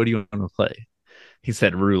do you want to play? He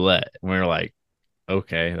said roulette. And we were like,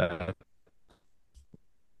 okay,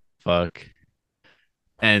 fuck.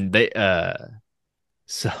 And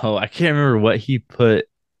so I can't remember what he put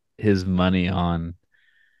his money on,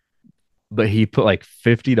 but he put like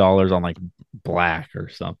 $50 on like black or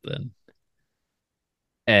something.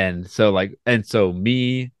 And so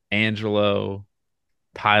me, Angelo,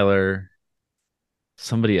 Tyler,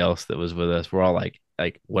 somebody else that was with us, we're all like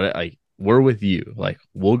what, like we're with you, like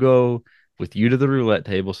we'll go with you to the roulette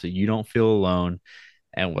table so you don't feel alone,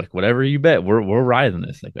 and like whatever you bet, we're riding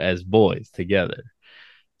this like as boys together.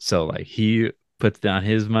 So like he puts down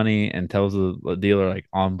his money and tells the dealer like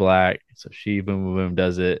on black, so she boom boom boom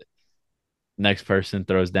does it. Next person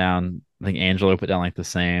throws down, I think Angelo put down like the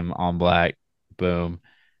same on black, boom.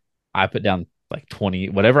 I put down like 20,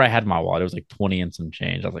 whatever I had in my wallet, it was like 20 and some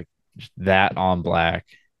change. I was like, just that on black.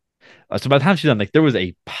 So by the time she's done, like there was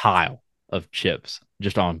a pile of chips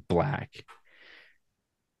just on black.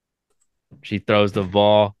 She throws the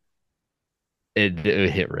ball, it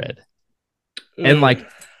hit red. And like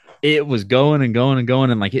it was going and going and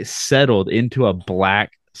going, and like it settled into a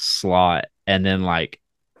black slot, and then like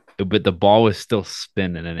but the ball was still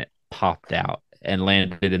spinning, and it popped out and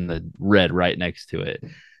landed in the red right next to it.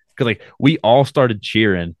 Because like we all started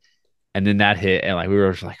cheering, and then that hit, and like we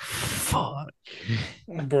were just like, fuck.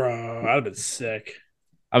 Bro, I'd have been sick.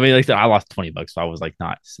 I mean, like I said, I lost $20, so I was like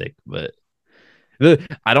not sick, but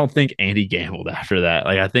I don't think Andy gambled after that.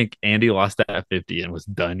 Like I think Andy lost that 50 and was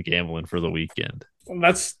done gambling for the weekend.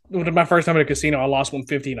 That's my first time at a casino. I lost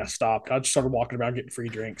 150 and I stopped. I just started walking around getting free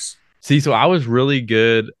drinks. See, so I was really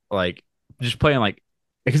good, like just playing like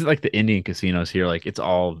because like the Indian casinos here, like it's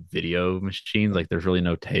all video machines. Like there's really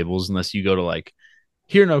no tables unless you go to like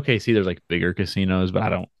here in OKC. There's like bigger casinos, but I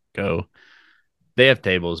don't go. They have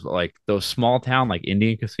tables, but like those small town like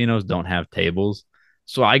Indian casinos don't have tables.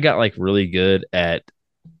 So I got like really good at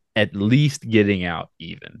least getting out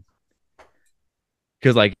even.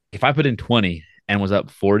 Because like if I put in 20 and was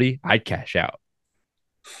up 40, I'd cash out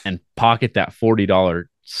and pocket that $40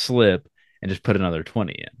 slip and just put another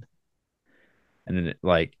 20 in. And then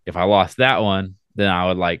like if I lost that one, then I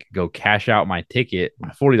would like go cash out my ticket, my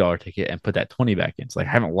 $40 ticket, and put that 20 back in. So like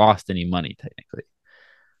I haven't lost any money technically.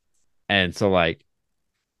 And so like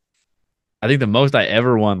I think the most I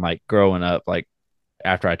ever won like growing up, like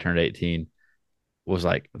after I turned 18, was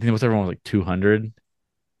like I think most everyone was like 200.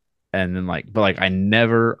 And then like but like I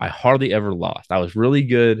hardly ever lost. I was really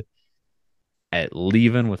good at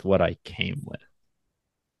leaving with what I came with.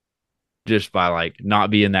 just by like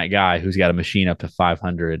not being that guy who's got a machine up to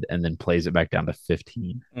 500 and then plays it back down to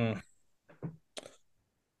 15.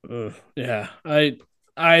 Yeah,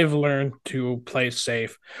 I've learned to play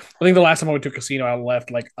safe. I think the last time I went to a casino, I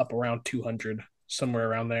left like up around 200, somewhere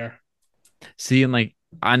around there. See, and like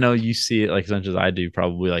I know you see it like as much as I do,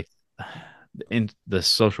 probably like in the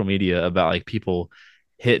social media about like people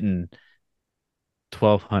hitting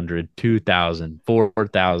 1,200, 2,000,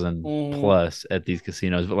 4,000 plus at these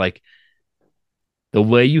casinos. But like the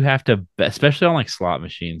way you have to bet, especially on like slot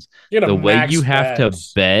machines, the way you have to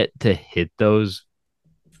bet to hit those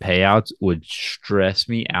payouts would stress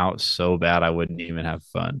me out so bad I wouldn't even have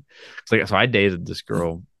fun. It's like so I dated this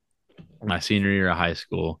girl my senior year of high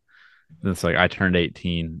school. And it's like I turned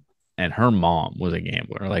 18 and her mom was a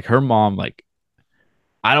gambler. Like her mom, like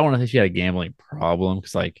I don't want to say she had a gambling problem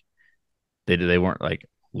because like they weren't like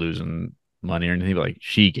losing money or anything, but like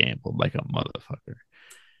she gambled like a motherfucker.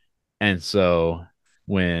 And so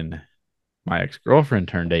when my ex-girlfriend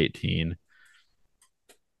turned 18,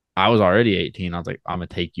 I was already 18. I was like, I'm gonna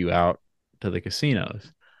take you out to the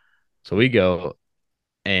casinos. So we go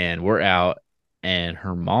and we're out, and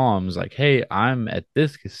her mom's like, hey, I'm at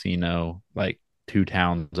this casino like 2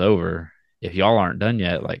 towns over. If y'all aren't done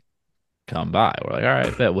yet, like come by. We're like, all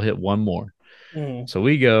right, bet we'll hit one more. So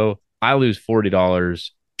we go, I lose $40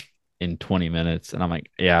 in 20 minutes. And I'm like,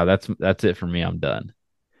 yeah, that's it for me. I'm done.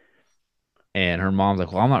 And her mom's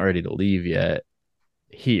like, well, I'm not ready to leave yet.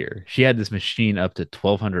 Here. She had this machine up to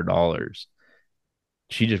 $1,200.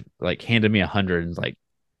 She just like handed me 100 and was like,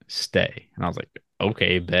 stay. And I was like,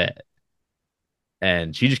 okay, bet.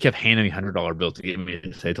 And she just kept handing me $100 bills to get me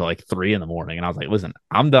to stay till like 3 in the morning. And I was like, listen,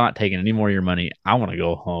 I'm not taking any more of your money. I want to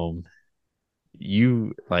go home.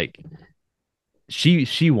 You like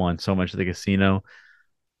she won so much at the casino,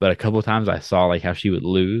 but a couple of times I saw like how she would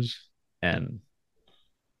lose, and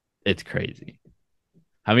it's crazy.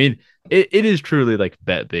 I mean, it is truly like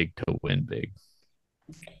bet big to win big.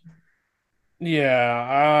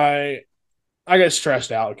 Yeah, I get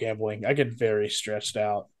stressed out gambling. I get very stressed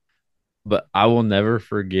out. But I will never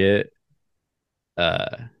forget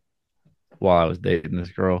uh while I was dating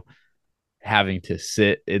this girl having to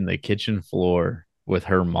sit in the kitchen floor with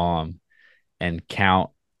her mom and count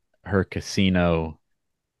her casino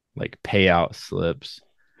like payout slips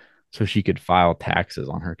so she could file taxes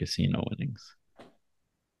on her casino winnings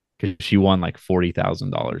because she won like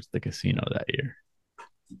 $40,000 at the casino that year.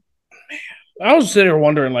 I was sitting there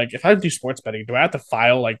wondering, like, if I do sports betting, do I have to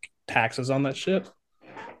file like taxes on that shit?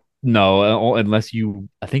 No, unless you,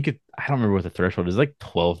 I think I don't remember what the threshold is. Like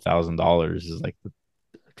 $12,000 is like the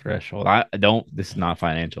threshold. I don't. This is not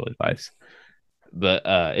financial advice, but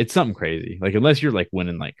it's something crazy. Like unless you're like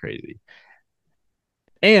winning like crazy,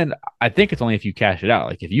 and I think it's only if you cash it out.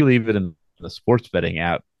 Like if you leave it in the sports betting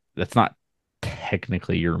app, that's not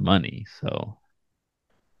technically your money. So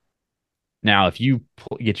now, if you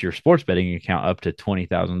get your sports betting account up to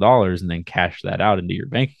 $20,000 and then cash that out into your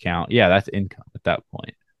bank account, yeah, that's income at that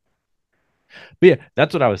point. But yeah,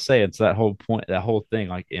 that's what I was saying. So that whole point, that whole thing,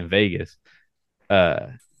 like in Vegas, uh,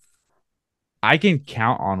 I can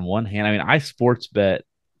count on one hand. I mean, I sports bet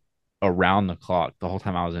around the clock the whole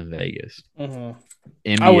time I was in Vegas. NBA,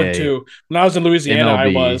 I would too. When I was in Louisiana,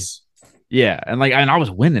 MLB, I was. Yeah, and like, I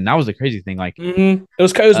was winning. That was the crazy thing. Like, it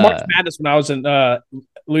was March Madness when I was in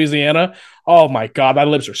Louisiana. Oh my god, my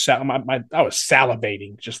lips were I was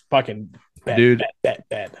salivating, just fucking bet, dude.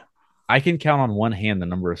 Bet. I can count on one hand the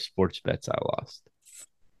number of sports bets I lost.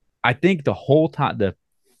 I think the whole time, the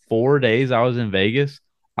 4 days I was in Vegas,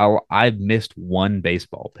 I missed one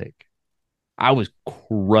baseball pick. I was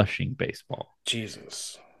crushing baseball.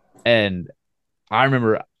 Jesus. And I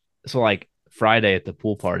remember, so like Friday at the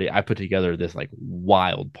pool party, I put together this like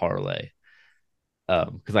wild parlay.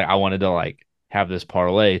 Because like I wanted to like have this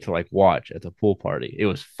parlay to like watch at the pool party. It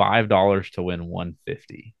was $5 to win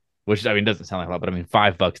 150, which I mean doesn't sound like a lot, but I mean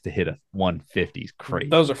 $5 to hit a 150 is crazy.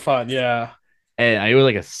 Those are fun, yeah. And it was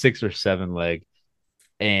like a 6 or 7 leg,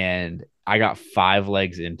 and I got 5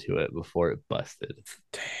 legs into it before it busted.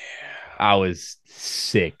 Damn. I was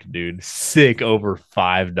sick, dude. Sick over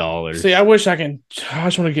 $5. See, I wish I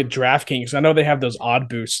just want to get DraftKings. I know they have those odd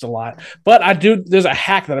boosts a lot, but I do. There's a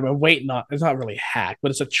hack that I've been waiting on. It's not really a hack,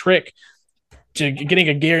 but it's a trick to getting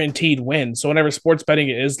a guaranteed win. So whenever sports betting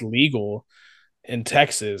is legal in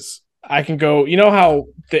Texas, I can go. You know how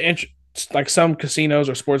like some casinos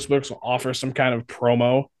or sports books will offer some kind of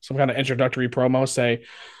promo, some kind of introductory promo, say,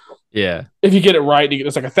 yeah, if you get it right,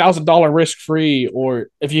 it's like $1,000 risk free, or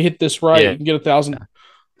if you hit this right, you can get 1,000.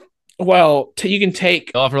 Well, you can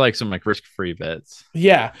take. They'll offer like some like risk free bets.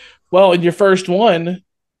 Yeah. Well, in your first one,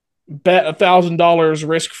 bet $1,000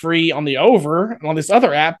 risk free on the over, and on this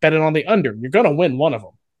other app, bet it on the under. You're gonna win one of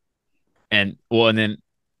them. And then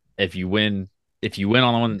if you win, on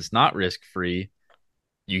the one that's not risk free,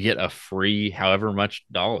 you get a free however much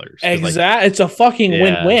dollars. Exactly, it's a fucking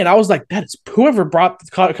win-win. I was like, that is whoever come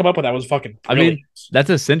up with that was fucking brilliant. I mean, that's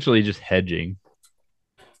essentially just hedging.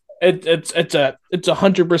 It's a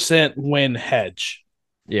 100% win hedge.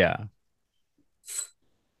 Yeah.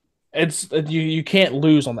 It's you can't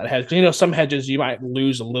lose on that hedge. Some hedges you might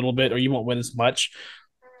lose a little bit or you won't win as much.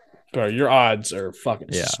 Bro, your odds are fucking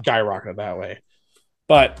skyrocketed that way.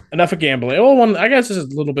 But enough of gambling. Well, I guess this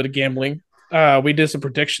is a little bit of gambling. We did some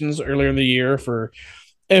predictions earlier in the year for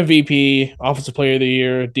MVP, Offensive Player of the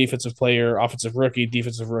Year, Defensive Player, Offensive Rookie,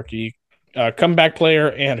 Defensive Rookie, Comeback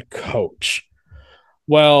Player, and Coach.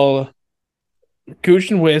 Well,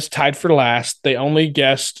 Gooch and Wiz tied for last. They only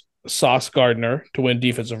guessed Sauce Gardner to win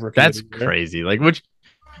Defensive Rookie. That's crazy. Which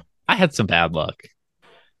I had some bad luck.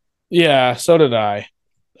 Yeah, so did I.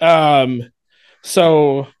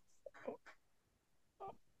 So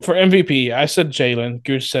for MVP, I said Jalen.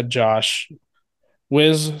 Gooch said Josh.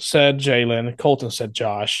 Wiz said Jalen. Colton said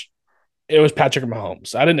Josh. It was Patrick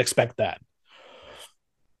Mahomes. I didn't expect that.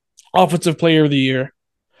 Offensive Player of the Year,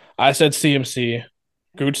 I said CMC.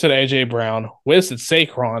 Gooch said AJ Brown. Wiz said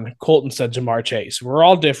Saquon. Colton said Jamar Chase. We're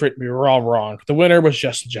all different. We were all wrong. The winner was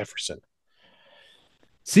Justin Jefferson.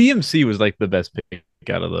 CMC was the best pick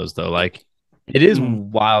out of those, though. It is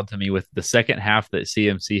wild to me with the second half that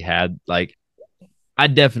CMC had. I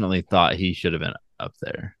definitely thought he should have been up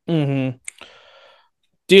there. Mm-hmm.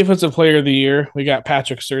 Defensive Player of the Year, we got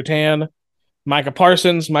Patrick Surtain, Micah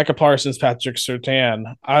Parsons, Patrick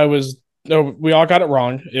Surtain. We all got it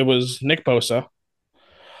wrong. It was Nick Bosa.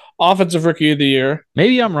 Offensive Rookie of the Year.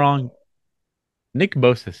 Maybe I'm wrong. Nick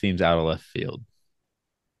Bosa seems out of left field.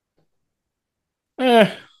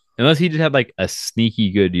 Unless he just had a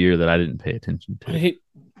sneaky good year that I didn't pay attention to. He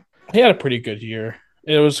had a pretty good year.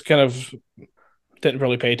 It was kind of didn't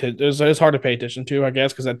really pay attention. It was hard to pay attention to, I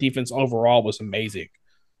guess, because that defense overall was amazing.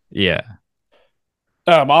 Yeah.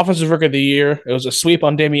 Offensive Rookie of the Year. It was a sweep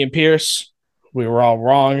on Dameon Pierce. We were all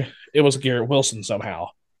wrong. It was Garrett Wilson somehow.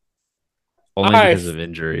 Only because of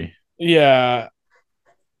injury. Yeah.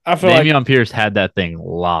 I feel Dameon Pierce had that thing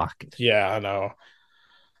locked. Yeah, I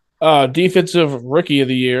know. Defensive Rookie of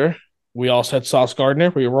the Year. We all said Sauce Gardner.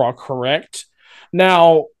 We were all correct.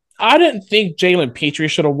 Now, I didn't think Jalen Petrie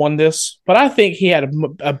should have won this, but I think he had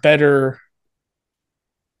a better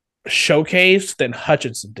showcase than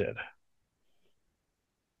Hutchinson did.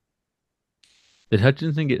 Did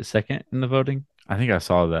Hutchinson get second in the voting? I think I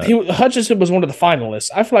saw that. Hutchinson was one of the finalists.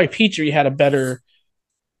 I feel like Petrie had a better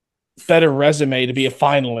resume to be a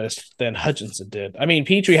finalist than Hutchinson did. I mean,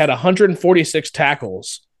 Petrie had 146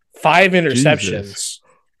 tackles, 5 interceptions,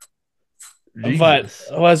 but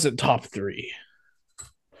wasn't top 3.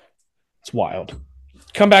 It's wild.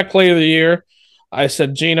 Comeback Player of the Year. I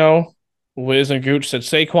said Geno. Wiz and Gooch said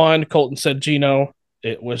Saquon. Colton said Geno.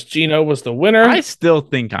 Geno was the winner. I still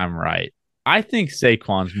think I'm right. I think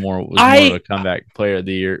Saquon's more of a comeback player of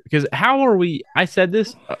the year because how are we? I said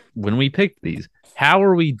this when we picked these. How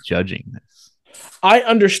are we judging this? I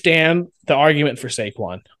understand the argument for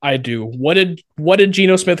Saquon. I do. What did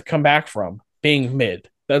Geno Smith come back from? Being mid.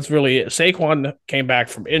 That's really it. Saquon came back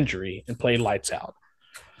from injury and played lights out.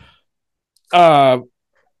 Oh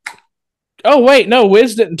wait, no,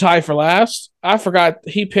 Wiz didn't tie for last. I forgot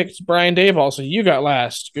he picked Brian Daboll, so you got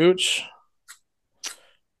last, Gooch.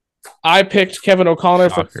 I picked Kevin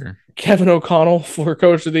O'Connell for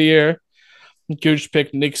Coach of the Year. Gooch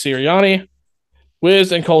picked Nick Sirianni.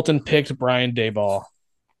 Wiz and Colton picked Brian Daboll.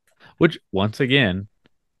 Which, once again,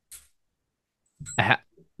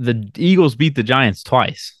 the Eagles beat the Giants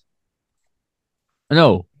twice.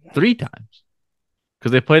 No, 3 times.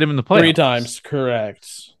 Because they played him in the playoffs. 3 times,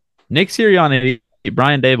 correct. Nick Sirianni beat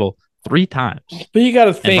Brian Daboll 3 times. But you got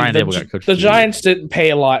to think the Giants didn't pay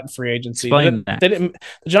a lot in free agency. The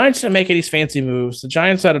Giants didn't make any fancy moves. The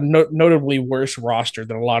Giants had a notably worse roster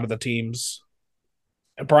than a lot of the teams.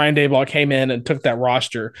 Brian Daboll came in and took that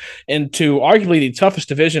roster into arguably the toughest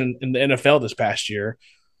division in the NFL this past year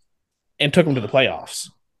and took them to the playoffs.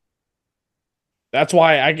 That's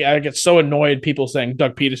why I get so annoyed people saying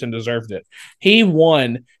Doug Peterson deserved it. He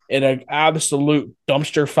won in an absolute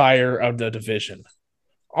dumpster fire of the division.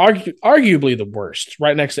 Arguably the worst,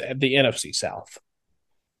 right next to the NFC South.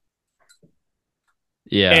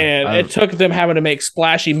 Yeah. And it took them having to make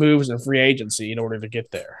splashy moves in free agency in order to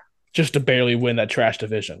get there, just to barely win that trash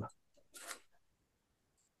division.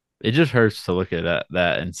 It just hurts to look at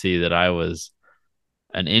that and see that I was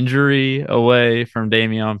an injury away from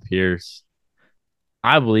Dameon Pierce,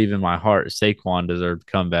 I believe in my heart Saquon deserved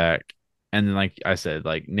to come back. And then, like I said,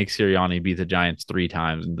 like Nick Sirianni beat the Giants 3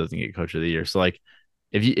 times and doesn't get Coach of the Year. So like,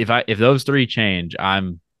 if those three change,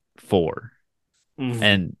 I'm for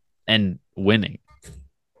and winning.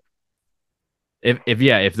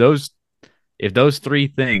 If those three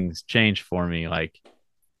things change for me, like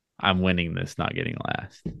I'm winning this, not getting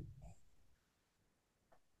last.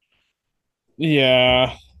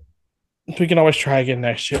 Yeah. We can always try again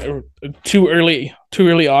next year. Too early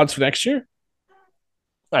odds for next year.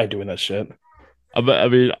 I ain't doing that shit. I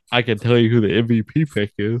mean, I can tell you who the MVP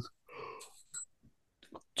pick is.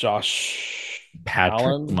 Josh Patrick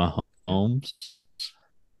Allen. Mahomes.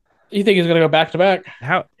 You think he's gonna go back to back?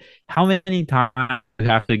 How many times do you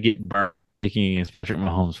have to get burnt picking against Patrick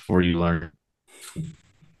Mahomes before you learn?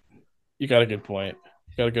 You got a good point.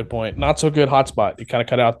 Not so good hotspot. You kind of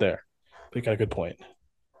cut out there. But you got a good point.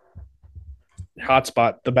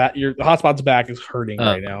 Hotspot, your hotspot's back is hurting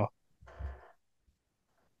right now.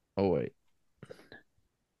 Oh wait.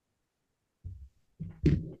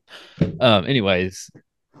 Anyways,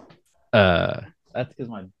 that's because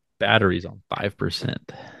my battery's on 5%.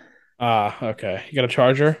 Okay. You got a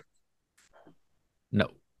charger? No.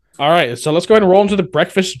 All right, so let's go ahead and roll into the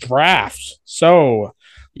breakfast draft. So,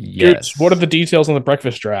 yes, what are the details on the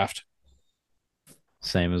breakfast draft?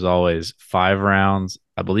 Same as always, 5 rounds.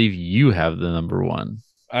 I believe you have the number 1.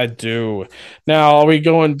 I do. Now, are we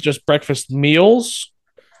going just breakfast meals?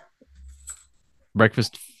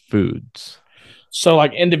 Breakfast foods. So,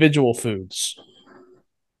 like individual foods.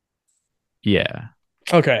 Yeah.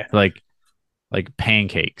 Okay. Like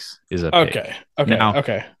pancakes is a pick. Okay. Now,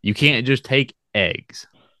 okay. You can't just take eggs.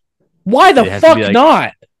 Why the fuck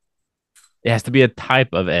not? It has to be a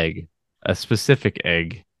type of egg, a specific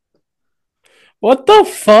egg. What the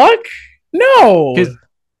fuck? No. Because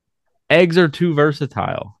eggs are too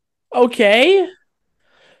versatile. Okay.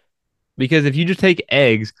 Because if you just take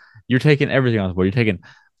eggs, you're taking everything off the board. You're taking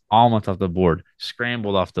omelets off the board,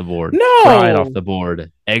 scrambled off the board, fried off the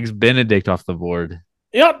board, eggs Benedict off the board.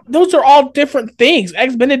 Yeah, those are all different things.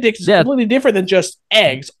 Eggs Benedict is completely different than just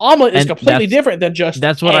eggs. Omelet is completely different than just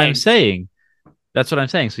That's what I'm saying. That's what I'm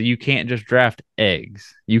saying. So you can't just draft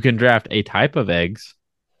eggs. You can draft a type of eggs.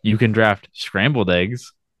 You can draft scrambled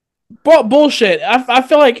eggs. But bullshit. I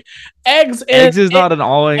feel like eggs is not an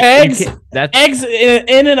all eggs. Eggs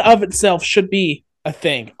in and of itself should be a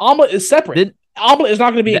thing. Omelet is separate. Omelet is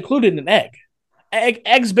not going to be included in an egg.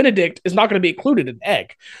 Eggs Benedict is not going to be included in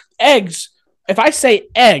egg. Eggs. If I say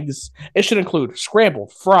eggs, it should include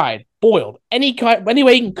scrambled, fried, boiled, any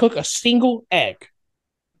way you can cook a single egg.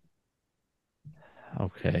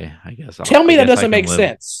 Okay, I guess. Tell me that doesn't make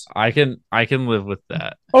sense. I can live with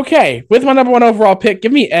that. Okay, with my number 1 overall pick,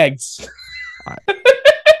 give me eggs.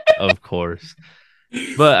 Of course,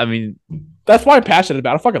 but I mean, that's why I'm passionate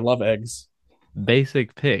about. I fucking love eggs.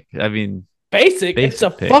 Basic pick. I mean, basic it's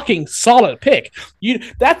a pick. Fucking solid pick.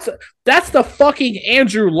 That's the fucking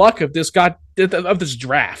Andrew Luck of this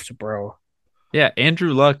draft, bro. Yeah,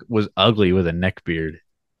 Andrew Luck was ugly with a neck beard.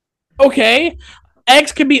 Okay.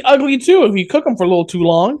 Eggs can be ugly too if you cook them for a little too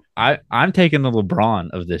long. I'm taking the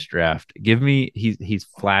LeBron of this draft. Give me he's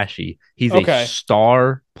flashy. He's a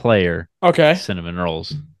star player. Okay. Cinnamon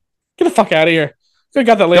rolls. Get the fuck out of here. You could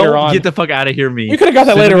have got that later on. Get the fuck out of here, me. You could have got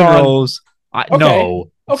that later on. Rolls.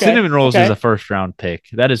 No. Okay. Cinnamon rolls is a first round pick.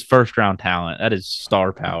 That is first round talent. That is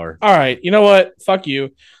star power. All right. You know what? Fuck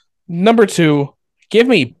you. Number 2, give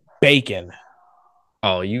me bacon.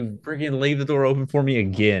 Oh, you freaking leave the door open for me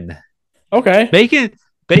again. Okay.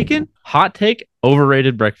 Bacon, hot take,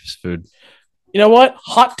 overrated breakfast food. You know what?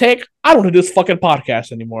 Hot take. I don't do this fucking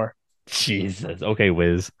podcast anymore. Jesus. Okay,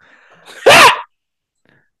 Wiz.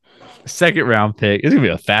 Second round pick. It's going to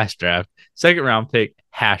be a fast draft. Second round pick,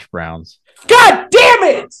 hash browns. God damn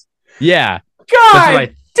it! Yeah.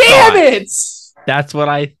 God damn it! That's what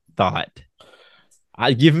I thought.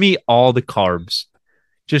 Give me all the carbs.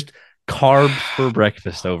 Just carbs for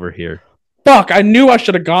breakfast over here. Fuck, I knew I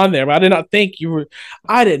should have gone there, but I did not think you were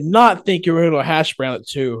going to a hash brown at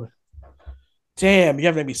 2. Damn, you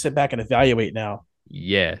have to make me sit back and evaluate now.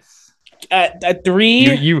 Yes. At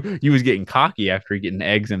 3, you was getting cocky after getting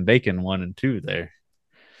eggs and bacon 1 and 2 there.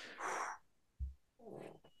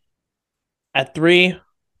 At 3,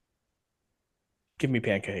 give me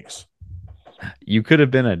pancakes. You could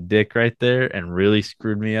have been a dick right there and really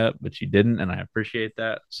screwed me up, but you didn't, and I appreciate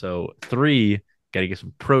that. So 3, got to get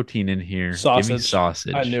some protein in here. Sausage. Give me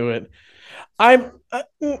sausage. I knew it.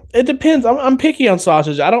 It depends. I'm picky on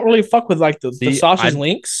sausage. I don't really fuck with like the sausage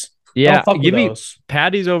links. Yeah, give me those.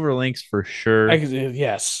 Patties over links for sure.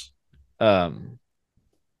 Yes. But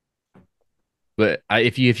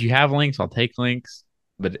if you have links, I'll take links.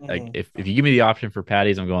 But like if you give me the option for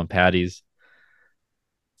patties, I'm going patties.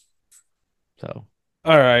 So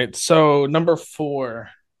all right. So number 4.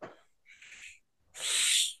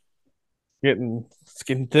 It's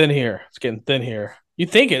getting thin here. It's getting thin here. You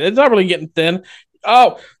think it's not really getting thin.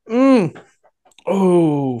 Oh,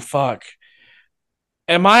 oh, fuck.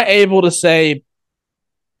 Am I able to say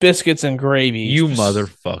biscuits and gravy? you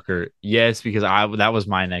motherfucker. Yes, because that was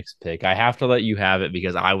my next pick. I have to let you have it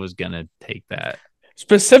because I was gonna take that.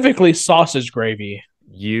 Specifically sausage gravy.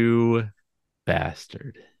 You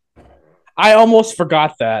bastard. I almost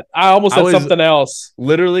forgot that. I almost said something else.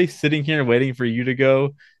 Literally sitting here waiting for you to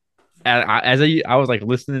go. And I was like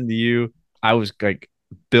listening to you, I was like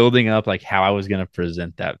building up like how I was gonna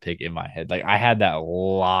present that pick in my head. Like I had that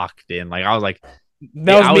locked in. Like I was like,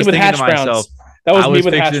 that was me with hash browns. That was me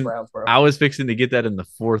with hash browns, bro. I was fixing to get that in the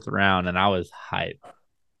 4th round, and I was hyped,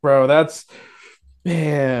 bro. That's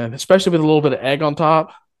man, especially with a little bit of egg on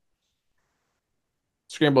top.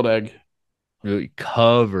 Scrambled egg. Really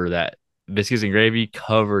cover that biscuits and gravy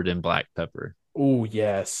covered in black pepper. Oh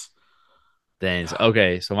yes. Then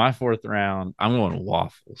okay, so my 4th round, I'm going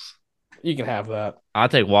waffles. You can have that. I'll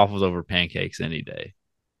take waffles over pancakes any day.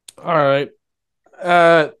 All right.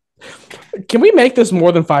 Can we make this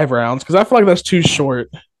more than 5 rounds? Because I feel like that's too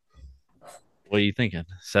short. What are you thinking?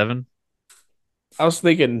 7? I was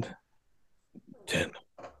thinking 10.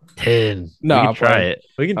 10. No, we can try it.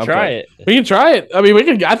 We can try it. We can try it. I mean, we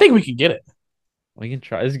can. I think we can get it. We can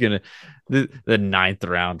try. This is gonna the 9th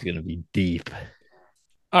round is gonna be deep.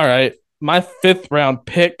 All right, my 5th round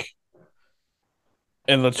pick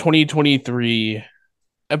in the 2023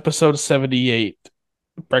 episode 78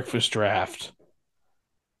 breakfast draft.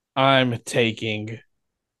 I'm taking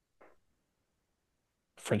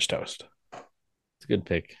French toast. It's a good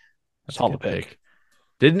pick. That's a good pick.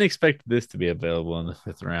 Didn't expect this to be available in the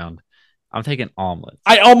 5th round. I'm taking omelets.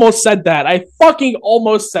 I almost said that. I fucking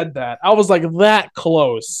almost said that. I was like that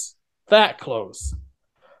close. That close.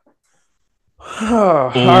 All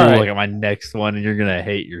right. Look at my next one, and you're gonna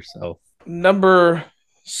hate yourself. Number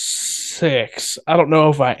 6. I don't know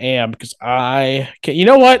if I am because I can. You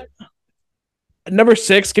know what? Number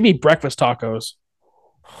 6. Give me breakfast tacos.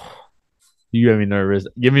 You got me nervous.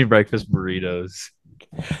 Give me breakfast burritos.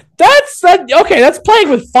 That's okay. That's playing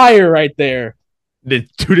with fire right there.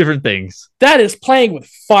 It's 2 different things. That is playing with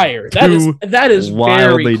fire. That is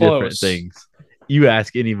wildly very close. Different things. You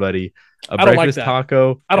ask anybody, a breakfast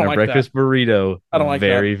taco and a breakfast burrito. I don't like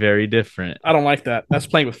very, very different. I don't like that. That's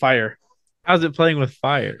playing with fire. How's it playing with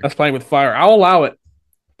fire? That's playing with fire. I'll allow it.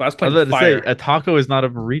 But that's playing with fire. A taco is not a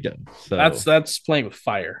burrito. So that's playing with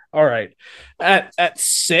fire. All right. At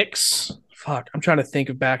 6, fuck. I'm trying to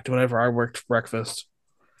think back to whenever I worked for breakfast.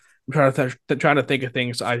 I'm trying to think of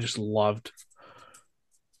things I just loved.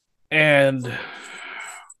 And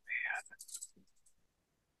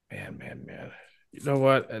man. You know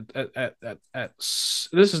what? At this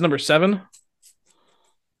is number 7.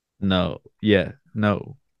 No. Yeah.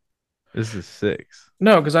 No. This is 6.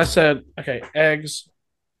 No, because I said eggs,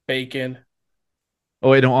 bacon.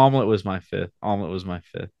 Oh wait, no. Omelet was my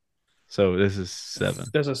 5th. So this is 7.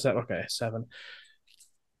 There's a 7. Okay, 7.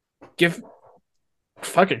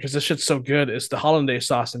 Fuck it, because this shit's so good. It's the hollandaise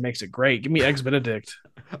sauce that makes it great. Give me eggs Benedict.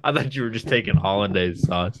 I thought you were just taking hollandaise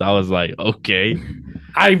sauce. I was like, okay.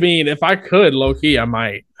 I mean, if I could, low key, I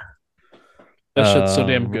might. That shit's so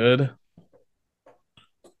damn good.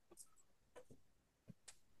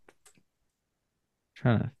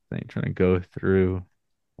 Trying to go through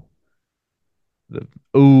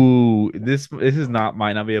this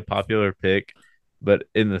might not be a popular pick, but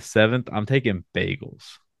in the 7th, I'm taking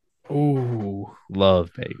bagels. Ooh,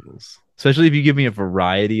 love bagels, especially if you give me a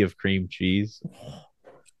variety of cream cheese.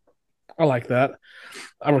 I like that.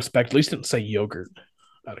 I respect. At least didn't say yogurt.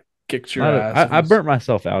 I'd kicked your ass. I burnt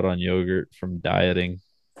myself out on yogurt from dieting.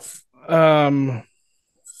 Number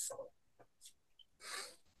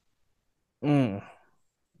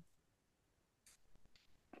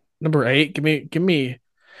 8. Give me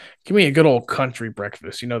a good old country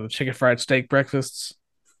breakfast. You know, the chicken fried steak breakfasts.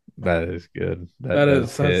 That is good.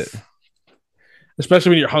 That's especially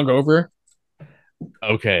when you're hungover.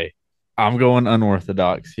 Okay, I'm going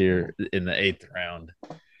unorthodox here in the 8th round.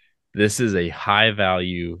 This is a high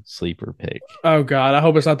value sleeper pick. Oh God, I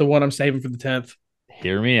hope it's not the one I'm saving for the 10th.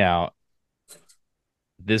 Hear me out.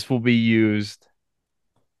 This will be used.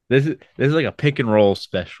 This is like a pick and roll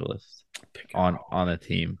specialist on a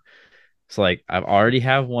team. It's like I've already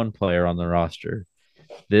have one player on the roster.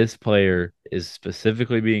 This player is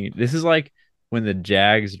specifically being. This is like when the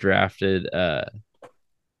Jags drafted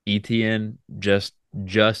Etienne just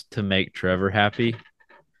to make Trevor happy.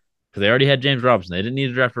 because they already had James Robinson. They didn't need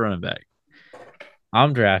to draft a running back.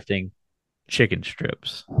 I'm drafting chicken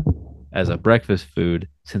strips as a breakfast food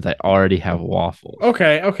since I already have waffles.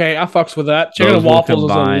 Okay, I fucks with that. Chicken and waffles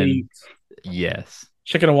is elite. Yes.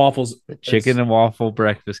 Chicken and waffles. The chicken and waffle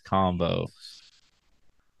breakfast combo.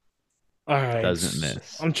 All right. Doesn't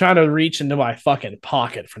miss. I'm trying to reach into my fucking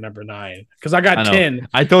pocket for number 9 because I got 10.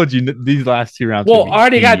 I told you these last 2 rounds. Well, I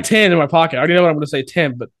already got 10 in my pocket. I already know what I'm going to say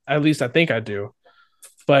 10, but at least I think I do.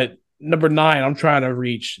 But number 9, I'm trying to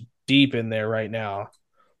reach deep in there right now.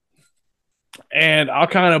 And I'll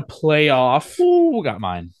kind of play off. Ooh, got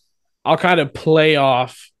mine. I'll kind of play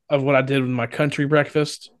off of what I did with my country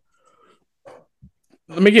breakfast.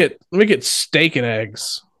 Let me get steak and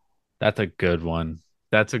eggs. That's a good one.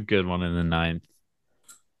 That's a good one in the 9th.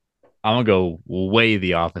 I'm going to go way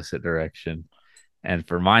the opposite direction. And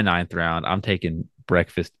for my 9th round, I'm taking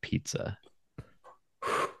breakfast pizza.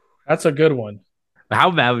 That's a good one.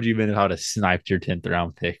 How mad would you have been if I would have sniped your 10th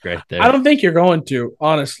round pick right there? I don't think you're going to,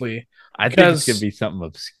 honestly. I think it's going to be something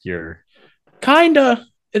obscure. Kinda.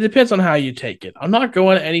 It depends on how you take it. I'm not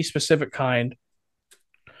going any specific kind,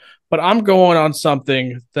 but I'm going on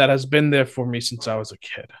something that has been there for me since I was a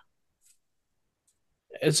kid.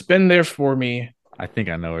 It's been there for me. I think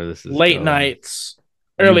I know where this is late going. Nights,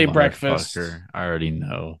 early breakfast. I already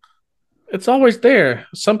know. It's always there.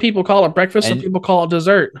 Some people call it breakfast. Some people call it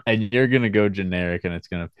dessert. And you're going to go generic and it's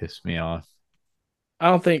going to piss me off.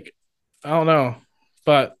 I don't know.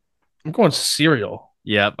 But I'm going cereal.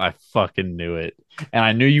 Yep, I fucking knew it. And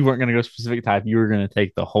I knew you weren't going to go specific type. You were going to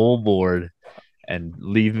take the whole board and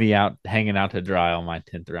leave me out hanging out to dry on my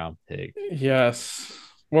 10th round pick. Yes.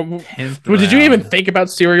 Did you even think about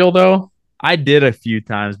cereal though? I did a few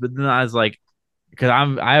times, but then I was like, because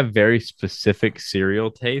I have very specific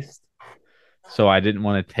cereal taste, so I didn't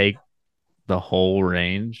want to take the whole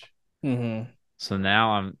range. Mm-hmm. So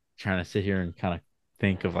now I'm trying to sit here and kind of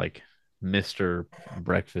think of like Mr.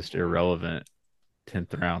 Breakfast Irrelevant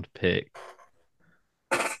 10th round pick.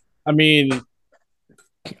 I mean,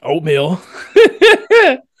 oatmeal.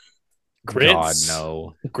 Grits. God,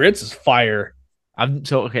 no. Grits is fire.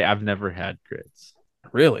 I've never had grits.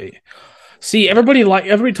 Really? See, everybody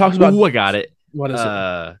talks about. Ooh, I got it. What is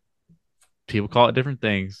it? People call it different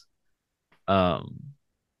things. Home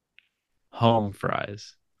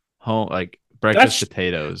fries. Like breakfast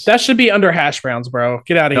potatoes. That should be under hash browns, bro.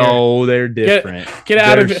 Get out of here. No, they're different. Get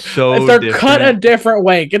out of here. So they're different. Cut a different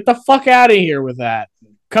way. Get the fuck out of here with that.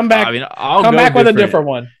 Come back. I'll come back with a different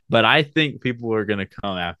one. But I think people are gonna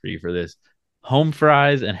come after you for this. Home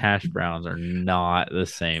fries and hash browns are not the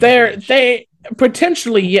same. They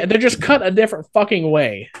potentially, yeah, they're just cut a different fucking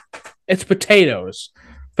way. It's potatoes.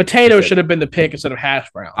 Potatoes should have been the pick instead of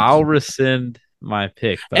hash browns. I'll rescind my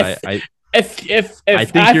pick, but if I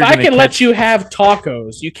can let you have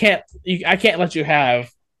tacos, I can't let you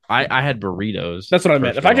have. I had burritos. That's what I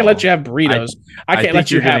meant. If I can let you have burritos, I can't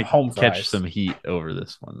let you have home fries. Catch some heat over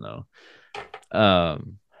this one though.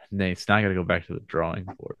 Nate's not gonna go back to the drawing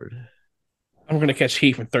board. I'm gonna catch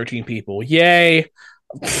heat from 13 people. Yay!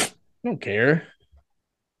 I don't care.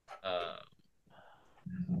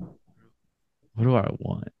 What do I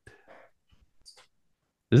want?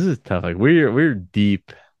 This is tough. Like we're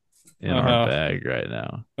deep in our bag right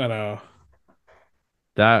now. I know.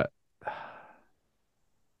 That's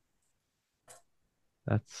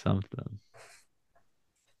something.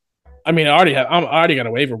 I mean, I'm already got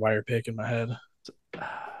a waiver wire pick in my head.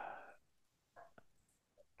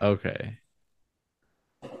 Okay.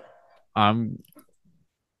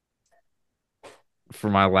 For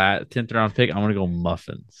my 10th round pick, I'm gonna go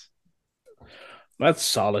muffins. That's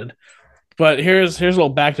solid. But here's a little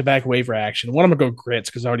back-to-back waiver action. One, I'm gonna go grits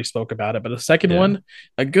because I already spoke about it. But the second one,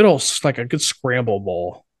 a good scramble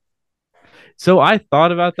bowl. So I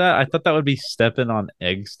thought about that. I thought that would be stepping on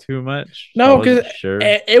eggs too much. No, because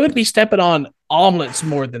it would be stepping on omelets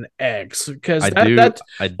more than eggs. Because that's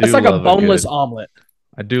like a boneless omelet.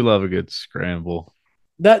 I do love a good scramble.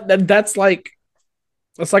 That's like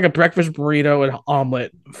a breakfast burrito and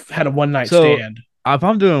omelet had a one night stand. If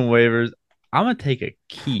I'm doing waivers, I'm gonna take a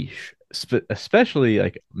quiche, especially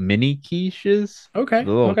like mini quiches. Okay,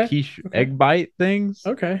 the little quiche egg bite things.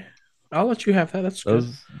 Okay, I'll let you have that. That's good.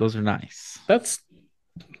 Those are nice. That's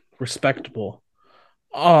respectable.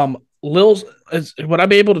 Would I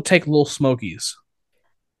be able to take Little Smokies?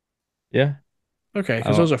 Yeah. Okay,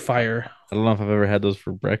 because those are fire. I don't know if I've ever had those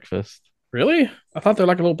for breakfast. Really? I thought they're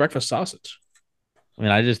like a little breakfast sausage. I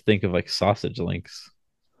mean, I just think of like sausage links.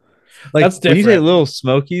 Like that's different. When you say Little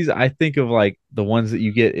Smokies, I think of like the ones that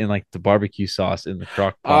you get in like the barbecue sauce in the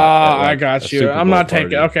crock pot. I got you. I'm not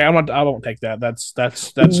taking. Okay, I won't take that. That's.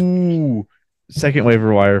 Ooh. Second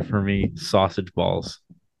waiver wire for me, sausage balls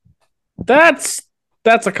That's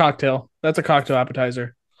a cocktail. That's a cocktail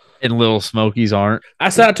appetizer. and Little Smokies aren't. I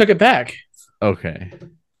said I took it back. Okay.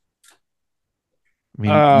 I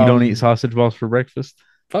mean, you don't eat sausage balls for breakfast?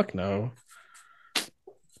 Fuck no.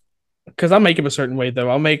 Because I'll make them a certain way though.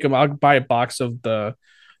 I'll make them. I'll buy a box of the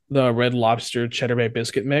Red Lobster Cheddar Bay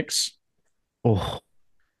biscuit mix. Oh,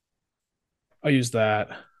 I'll use that.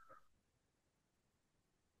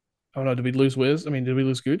 Oh no, did we lose Wiz? I mean, did we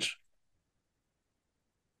lose Gooch?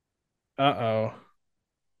 Uh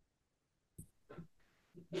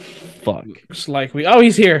fuck. Looks like we. Oh,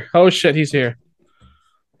 he's here. Oh shit, he's here.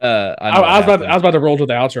 I was about to roll to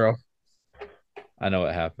the outro. I know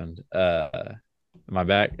what happened. Am I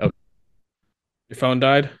back? Okay. Your phone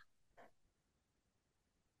died.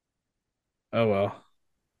 Oh well.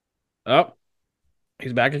 Oh,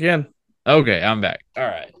 he's back again. Okay, I'm back. All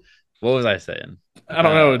right. What was I saying? I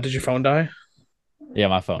don't know. Did your phone die? Yeah,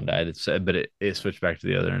 my phone died. But it switched back to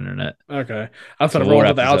the other internet. Okay, I was gonna roll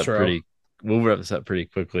to the outro. We'll wrap this up pretty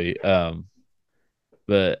quickly.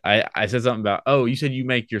 But I said something about, you said you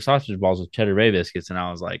make your sausage balls with Cheddar Bay biscuits, and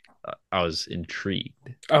I was like, I was intrigued.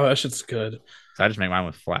 Oh, that shit's good. So I just make mine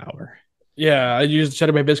with flour. Yeah, I use the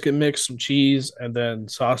Cheddar Bay biscuit mix, some cheese, and then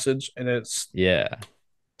sausage, and it's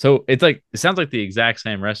So it's like it sounds like the exact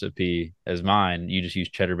same recipe as mine. You just use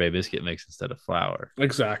Cheddar Bay biscuit mix instead of flour.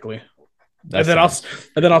 Exactly. And then I'll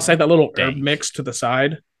save that little herb mix to the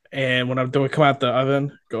side. And when I'm doing come out the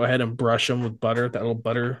oven, go ahead and brush them with butter, that little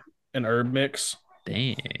butter and herb mix.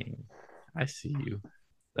 Dang. I see you.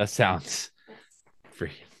 That sounds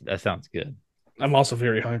good. I'm also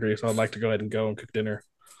very hungry, so I'd like to go ahead and go and cook dinner.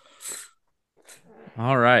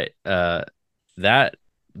 All right.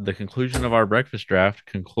 The conclusion of our breakfast draft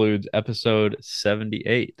concludes episode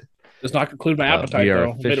 78. Does not conclude my appetite,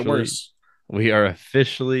 though. Made it worse. We are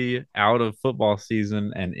officially out of football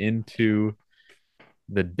season and into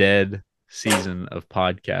the dead season of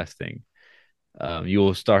podcasting.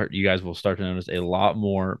 You guys will start to notice a lot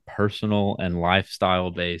more personal and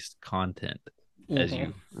lifestyle based content as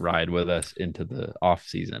you ride with us into the off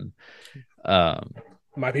season.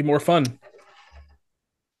 Might be more fun.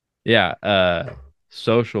 Yeah.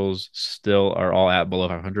 Socials still are all at below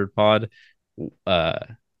 500 pod.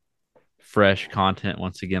 Fresh content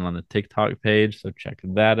once again on the TikTok page, so check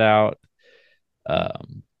that out.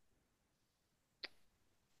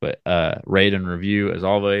 But rate and review as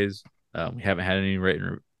always. We haven't had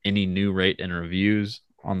any new rate and reviews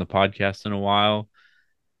on the podcast in a while.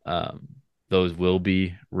 Those will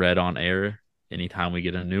be read on air anytime we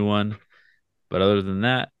get a new one. But other than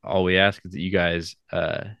that, all we ask is that you guys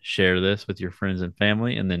share this with your friends and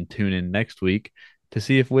family, and then tune in next week to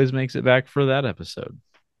see if Wiz makes it back for that episode.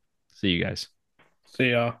 See you guys. See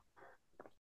y'all.